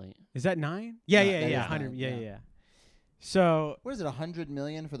 100 million. is that 9? Yeah, No, yeah, that yeah, is 100. 9, Yeah, yeah. yeah. So What is it, $100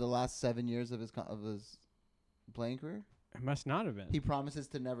 million for the last 7 years of his playing career? it must not have been. He promises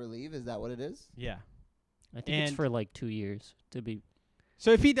to never leave. Is that what it is? Yeah. I think it's And- for like 2 years to be.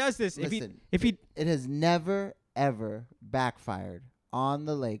 So if he does this, Listen, if he it has never ever backfired on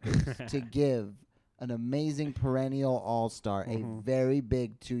the Lakers to give an amazing perennial all-star a very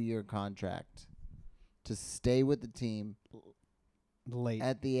big 2-year contract to stay with the team late.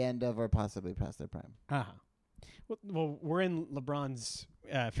 at the end of or possibly past their prime. Uh-huh. Well, we're in LeBron's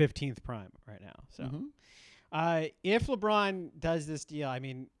 15th prime right now. So if LeBron does this deal, I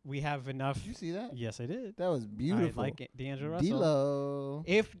mean, we have enough. Did you see that? Yes, I did. That was beautiful. I like it. D'Angelo Russell. D-Lo.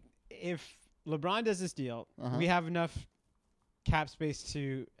 If LeBron does this deal, we have enough cap space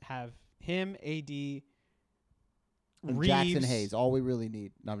to have him, AD, And Reeves, Jackson Hayes. All we really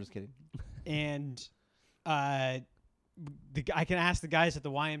need. No, I'm just kidding. and I can ask the guys at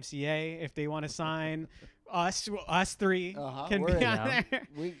the YMCA if they want to sign us. Us three can We're be in. on there.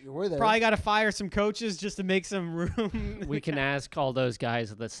 We're there. Probably got to fire some coaches just to make some room. We can ask all those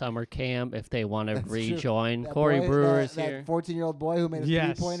guys at the summer camp if they want to That's true. rejoin. That Corey boy- Brewer's that here. 14-year-old boy who made a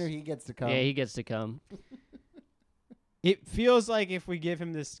Yes. three-pointer, he gets to come. Yeah, he gets to come. It feels like if we give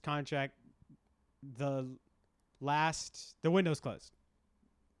him this contract, the window's closed.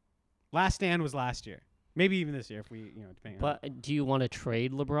 Last stand was last year. Maybe even this year if we, depending on. But do you want to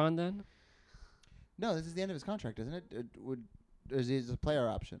trade LeBron then? No, this is the end of his contract, isn't it? Or is it a player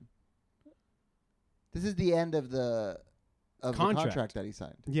option? This is the end of the contract that he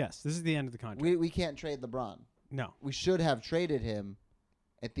signed. Yes, this is the end of the contract. We can't trade LeBron. No, We should have traded him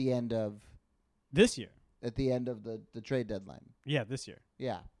at the end of this year. the trade deadline. Yeah, this year.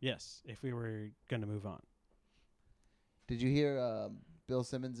 Yeah. Yes, if we were going to move on. Did you hear Bill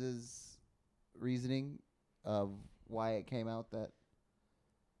Simmons's reasoning of why it came out that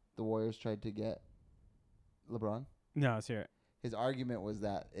the Warriors tried to get LeBron? No, let's hear it. His argument was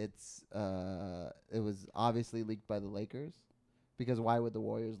that it was obviously leaked by the Lakers, because why would the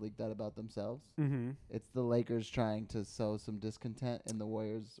Warriors leak that about themselves? Mm-hmm. It's the Lakers trying to sow some discontent in the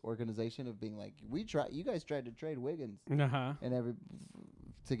Warriors organization of being like, you guys tried to trade Wiggins Uh-huh. and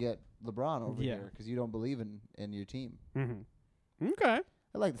to get LeBron over Yeah. here because you don't believe in your team. Mm-hmm. Okay.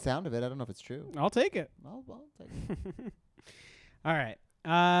 I like the sound of it. I don't know if it's true. I'll take it. I'll take it. All right.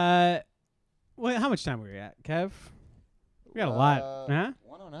 Well, how much time are we at, Kev? We got a lot. Huh?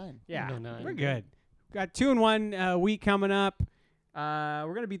 1 109. Yeah, 109. we're good. Got 2-1 week coming up.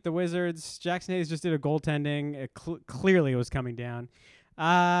 We're gonna beat the Wizards. Jackson Hayes just did a goaltending. It clearly was coming down.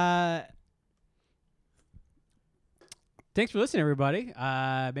 Thanks for listening, everybody.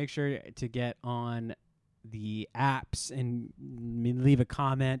 Make sure to get on the apps and leave a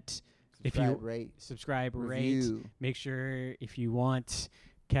comment. Subscribe, rate. Make sure if you want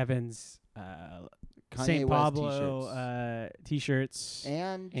Kevin's St. Pablo t-shirts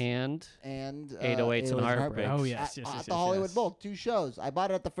and 808s and Heartbreaks. Oh yes, at the Hollywood Bowl, 2 shows. I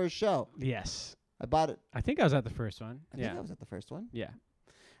bought it at the first show. Yes, I bought it. I think I was at the first one. I think I was at the first one. Yeah.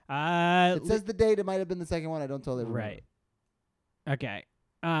 It says the date. It might have been the second one. I don't totally remember. Right. Okay.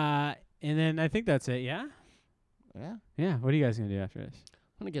 And then I think that's it. Yeah. Yeah. Yeah. What are you guys gonna do after this?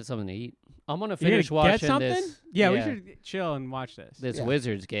 I'm gonna get something to eat. I'm gonna You finish gonna watching get something? this. Yeah, we should chill and watch this. This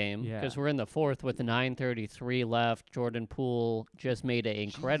Wizards game Yeah. because we're in the 4th with 9:33 left. Jordan Poole just made an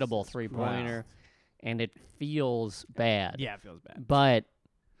incredible three-pointer, and it feels bad. Yeah, it feels bad. But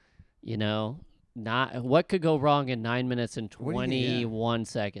not what could go wrong in 9 minutes and 21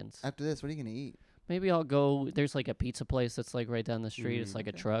 seconds. After this, what are you gonna eat? Maybe I'll go. There's like a pizza place that's like right down the street. It's like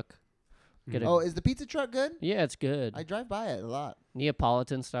a truck. Is the pizza truck good? Yeah, it's good. I drive by it a lot.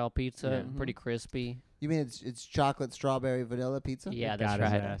 Neapolitan style pizza, Yeah. pretty crispy. You mean it's chocolate, strawberry, vanilla pizza? Yeah, Got that's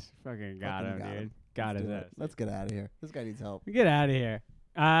his right. ass. Fucking got Fucking him, got dude. him. Got his ass. Let's get out of here. This guy needs help. Get out of here.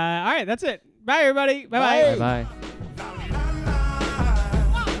 All right, that's it. Bye, everybody. Bye-bye. Bye. Bye bye.